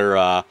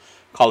regular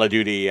Call of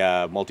Duty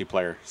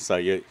multiplayer.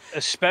 So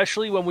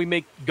especially when we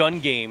make gun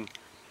game,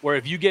 where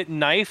if you get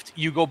knifed,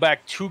 you go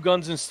back 2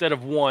 guns instead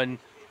of 1,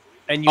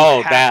 and you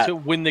have to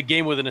win the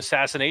game with an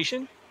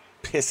assassination.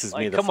 Pisses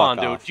me the come fuck on,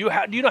 off. dude.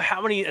 Do you know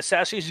how many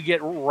assassinations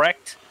get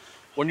wrecked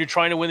when you're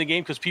trying to win the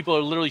game because people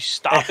are literally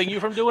stopping you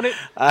from doing it?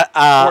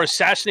 Or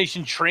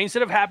assassination trains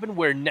that have happened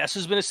where Ness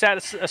has been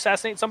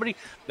assassinating somebody,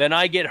 then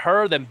I get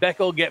her, then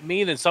Becca will get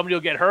me, then somebody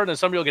will get her, then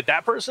somebody will get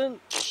that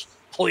person.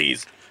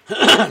 Please.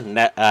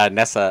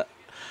 Nessa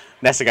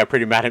got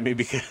pretty mad at me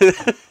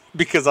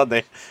because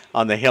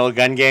on the hill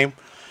gun game,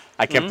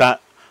 I kept on.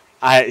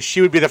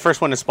 She would be the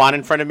first one to spawn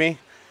in front of me,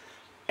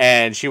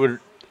 and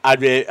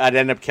I'd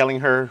end up killing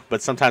her,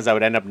 but sometimes I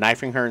would end up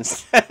knifing her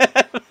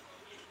instead.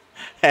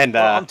 And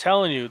well, I'm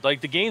telling you,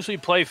 like the games we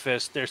play,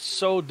 Fist, they're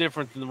so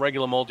different than the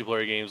regular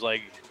multiplayer games.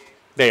 Like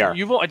they are.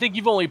 I think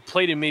you've only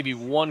played in maybe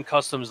one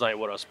customs night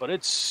with us, but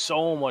it's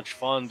so much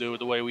fun, dude,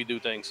 the way we do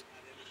things.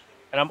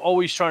 And I'm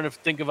always trying to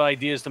think of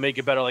ideas to make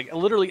it better. Like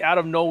literally out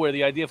of nowhere,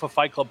 the idea for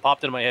Fight Club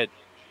popped into my head.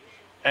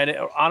 And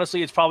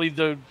honestly, it's probably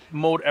the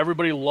mode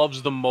everybody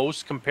loves the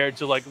most compared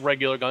to like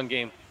regular gun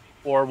game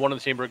or one of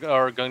the chamber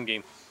or gun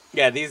game.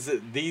 Yeah,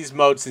 these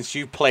modes since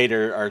you played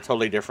are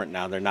totally different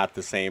now. They're not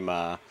the same.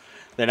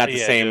 They're not the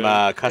same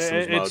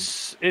customs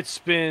modes. It's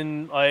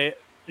been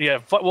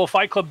well,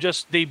 Fight Club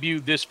just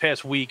debuted this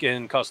past week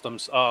in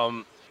customs.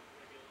 I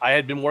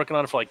had been working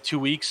on it for like 2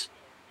 weeks.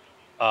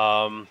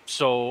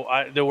 So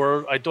I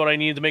thought I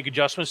needed to make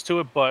adjustments to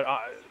it, but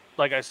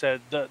like I said,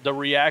 the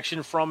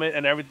reaction from it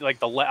and everything,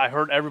 like I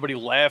heard everybody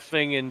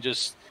laughing and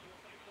just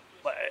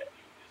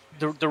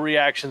the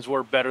reactions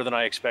were better than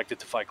I expected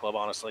to Fight Club,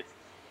 honestly.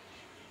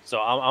 So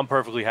I'm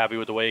perfectly happy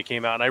with the way it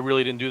came out, and I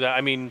really didn't do that.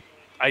 I mean,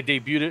 I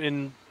debuted it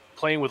in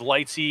playing with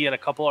Lightsy and a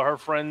couple of her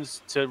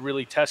friends to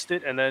really test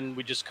it, and then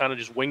we just kind of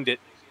just winged it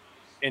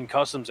in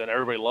customs, and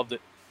everybody loved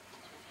it.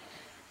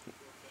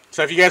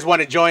 So if you guys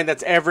want to join,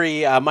 that's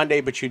every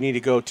Monday, but you need to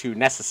go to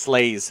Nessa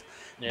Slay's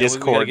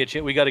Discord.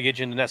 We got to get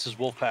you into Nessa's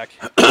Wolfpack.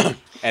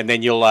 And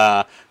then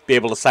you'll be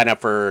able to sign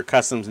up for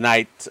Customs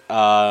Night.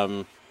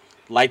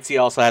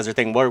 Lightsy also has her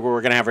thing. We're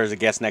going to have her as a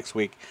guest next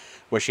week,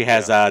 where she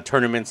has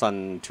tournaments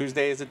on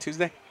Tuesday. Is it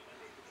Tuesday?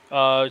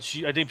 I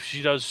think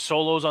she does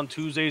solos on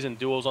Tuesdays and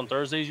duos on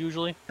Thursdays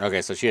usually.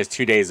 Okay, so she has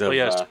 2 days of...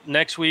 yes,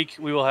 next week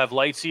we will have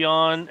Lightsy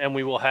on, and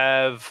we will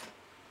have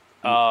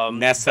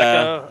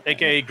Nessa, Becca,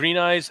 a.k.a. Green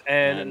Eyes,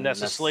 and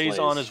Nessa Slays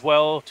on as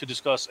well to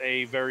discuss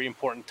a very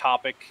important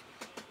topic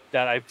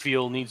that I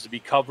feel needs to be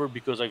covered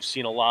because I've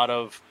seen a lot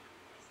of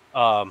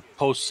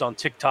posts on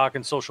TikTok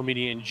and social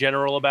media in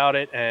general about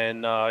it,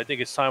 and I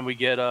think it's time we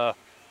get a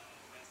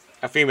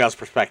female's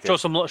perspective.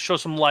 Show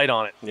some light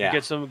on it. Yeah.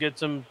 Get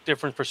some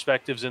different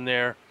perspectives in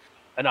there.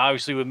 And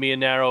obviously with me and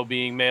Naro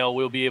being male,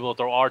 we'll be able to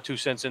throw our 2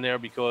 cents in there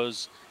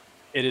because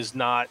it is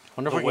not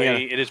the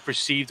way it is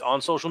perceived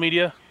on social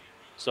media.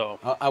 So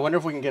I wonder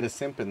if we can get a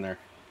simp in there.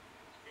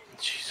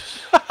 Jesus.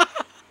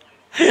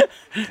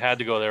 You had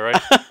to go there,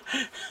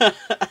 right?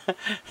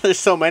 There's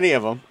so many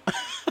of them.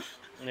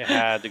 You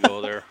had to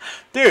go there.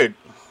 Dude,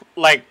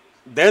 like,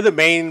 they're the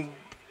main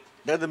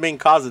They're the main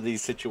cause of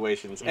these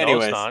situations. No,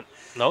 Anyways. it's not.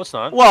 No, it's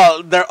not.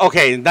 Well, they're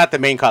okay. Not the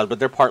main cause, but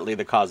they're partly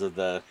the cause of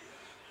the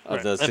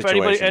Right.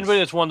 situations. If anybody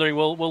that's wondering,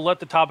 we'll let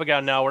the topic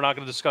out now. We're not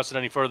going to discuss it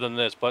any further than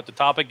this. But the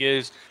topic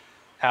is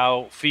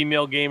how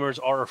female gamers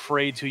are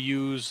afraid to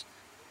use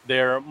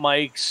their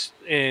mics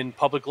in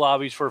public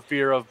lobbies for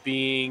fear of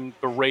being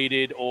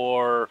berated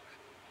or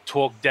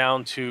talked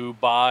down to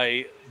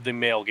by the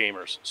male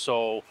gamers.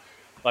 So,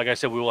 like I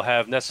said, we will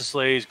have Nessa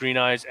Slays, Green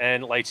Eyes,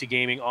 and Lightsy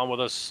Gaming on with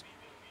us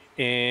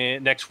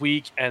next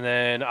week, and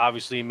then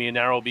obviously me and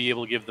Naro will be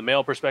able to give the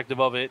male perspective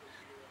of it,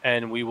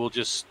 and we will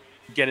just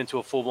get into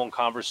a full-blown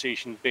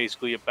conversation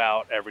basically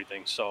about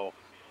everything. So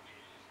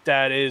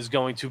that is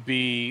going to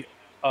be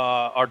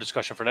our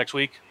discussion for next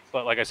week.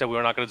 But like I said,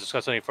 we're not going to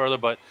discuss any further,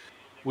 but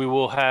we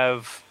will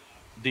have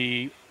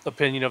the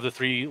opinion of the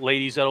three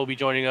ladies that will be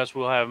joining us.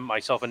 We'll have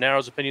myself and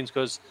Naro's opinions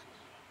because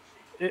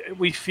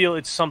we feel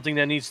it's something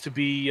that needs to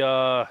be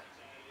wow.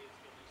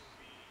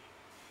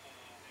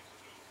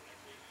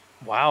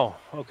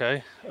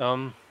 Okay.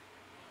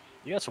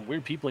 You got some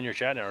weird people in your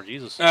chat now,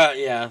 Jesus.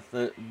 Yeah.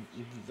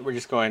 We're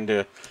just going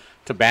to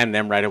ban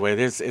them right away.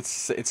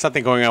 It's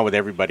something going on with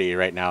everybody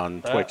right now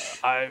on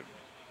Twitch.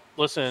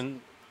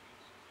 Listen.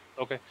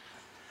 Okay.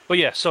 But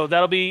yeah, so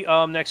that'll be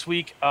next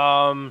week.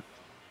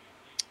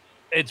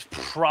 It's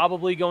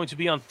probably going to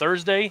be on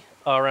Thursday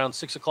around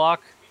 6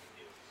 o'clock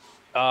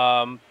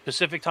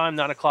Pacific time,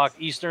 9 o'clock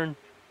Eastern.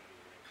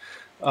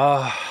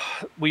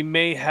 We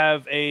may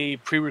have a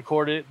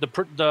pre-recorded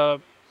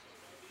the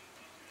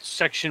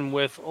section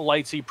with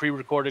Lightsy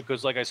pre-recorded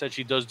because, like I said,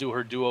 she does do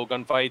her duo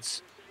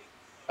gunfights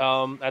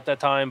at that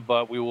time.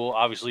 But we will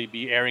obviously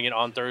be airing it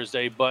on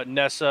Thursday. But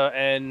Nessa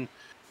and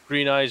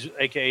Green Eyes,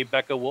 aka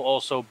Becca, will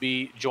also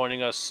be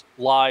joining us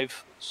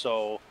live.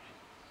 So,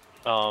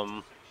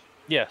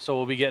 yeah, so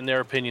we'll be getting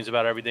their opinions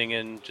about everything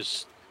and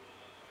just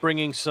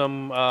bringing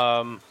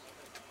some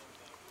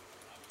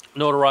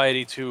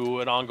notoriety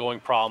to an ongoing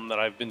problem that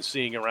I've been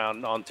seeing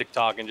around on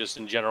TikTok and just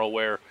in general,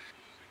 where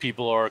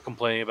people are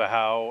complaining about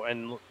how,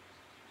 and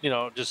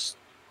just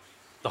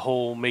the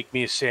whole "make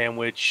me a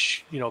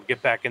sandwich,"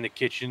 get back in the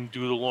kitchen,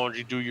 do the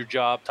laundry, do your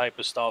job type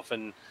of stuff.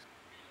 And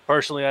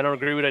personally, I don't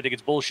agree with it. I think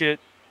it's bullshit.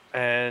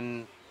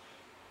 And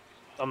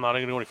I'm not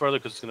going to go any further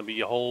because it's going to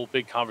be a whole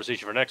big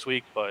conversation for next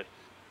week. But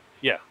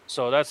yeah,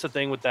 so that's the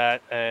thing with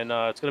that. And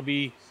it's going to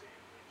be,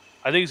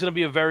 I think it's going to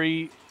be a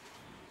very,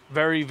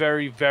 very,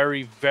 very,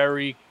 very,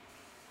 very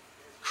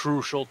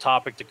crucial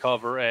topic to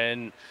cover.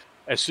 And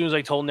as soon as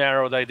I told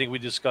Naro that I think we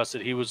discussed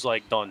it, he was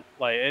like, done.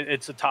 Like,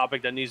 it's a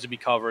topic that needs to be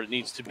covered. It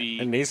needs to be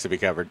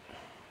covered.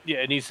 Yeah,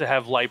 it needs to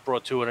have light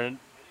brought to it. And,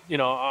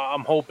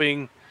 I'm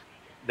hoping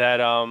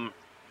that I'm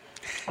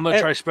going to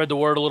try to spread the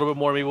word a little bit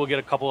more. Maybe we'll get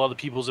a couple other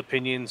people's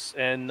opinions,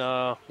 and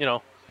we'll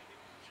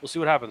see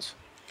what happens.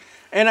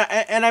 And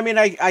I mean,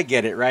 I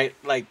get it, right?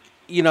 Like,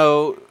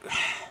 the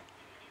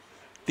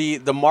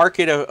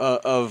market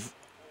of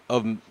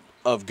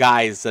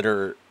guys that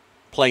are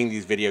playing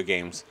these video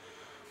games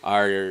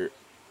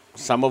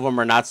some of them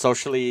are not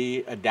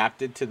socially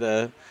adapted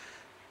to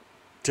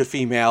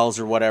females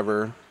or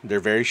whatever. They're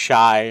very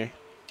shy.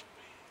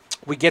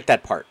 We get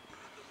that part.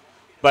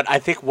 But I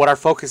think what our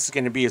focus is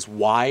going to be is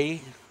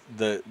why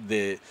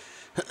the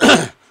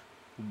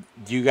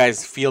you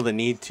guys feel the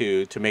need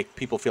to make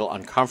people feel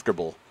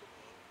uncomfortable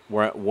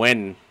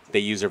when they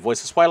use their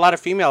voice. That's why a lot of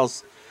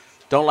females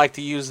don't like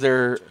to use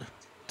their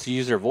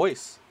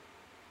voice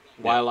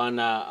while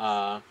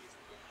on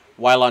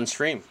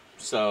stream.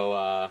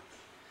 So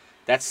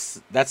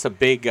that's a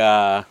big.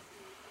 I'm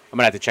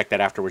gonna have to check that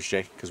afterwards,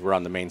 Jay, because we're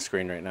on the main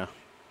screen right now.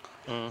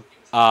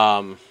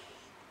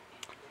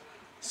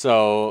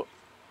 So,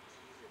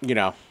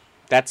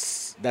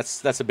 that's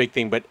a big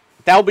thing, but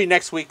that'll be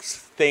next week's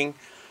thing.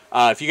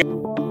 If you guys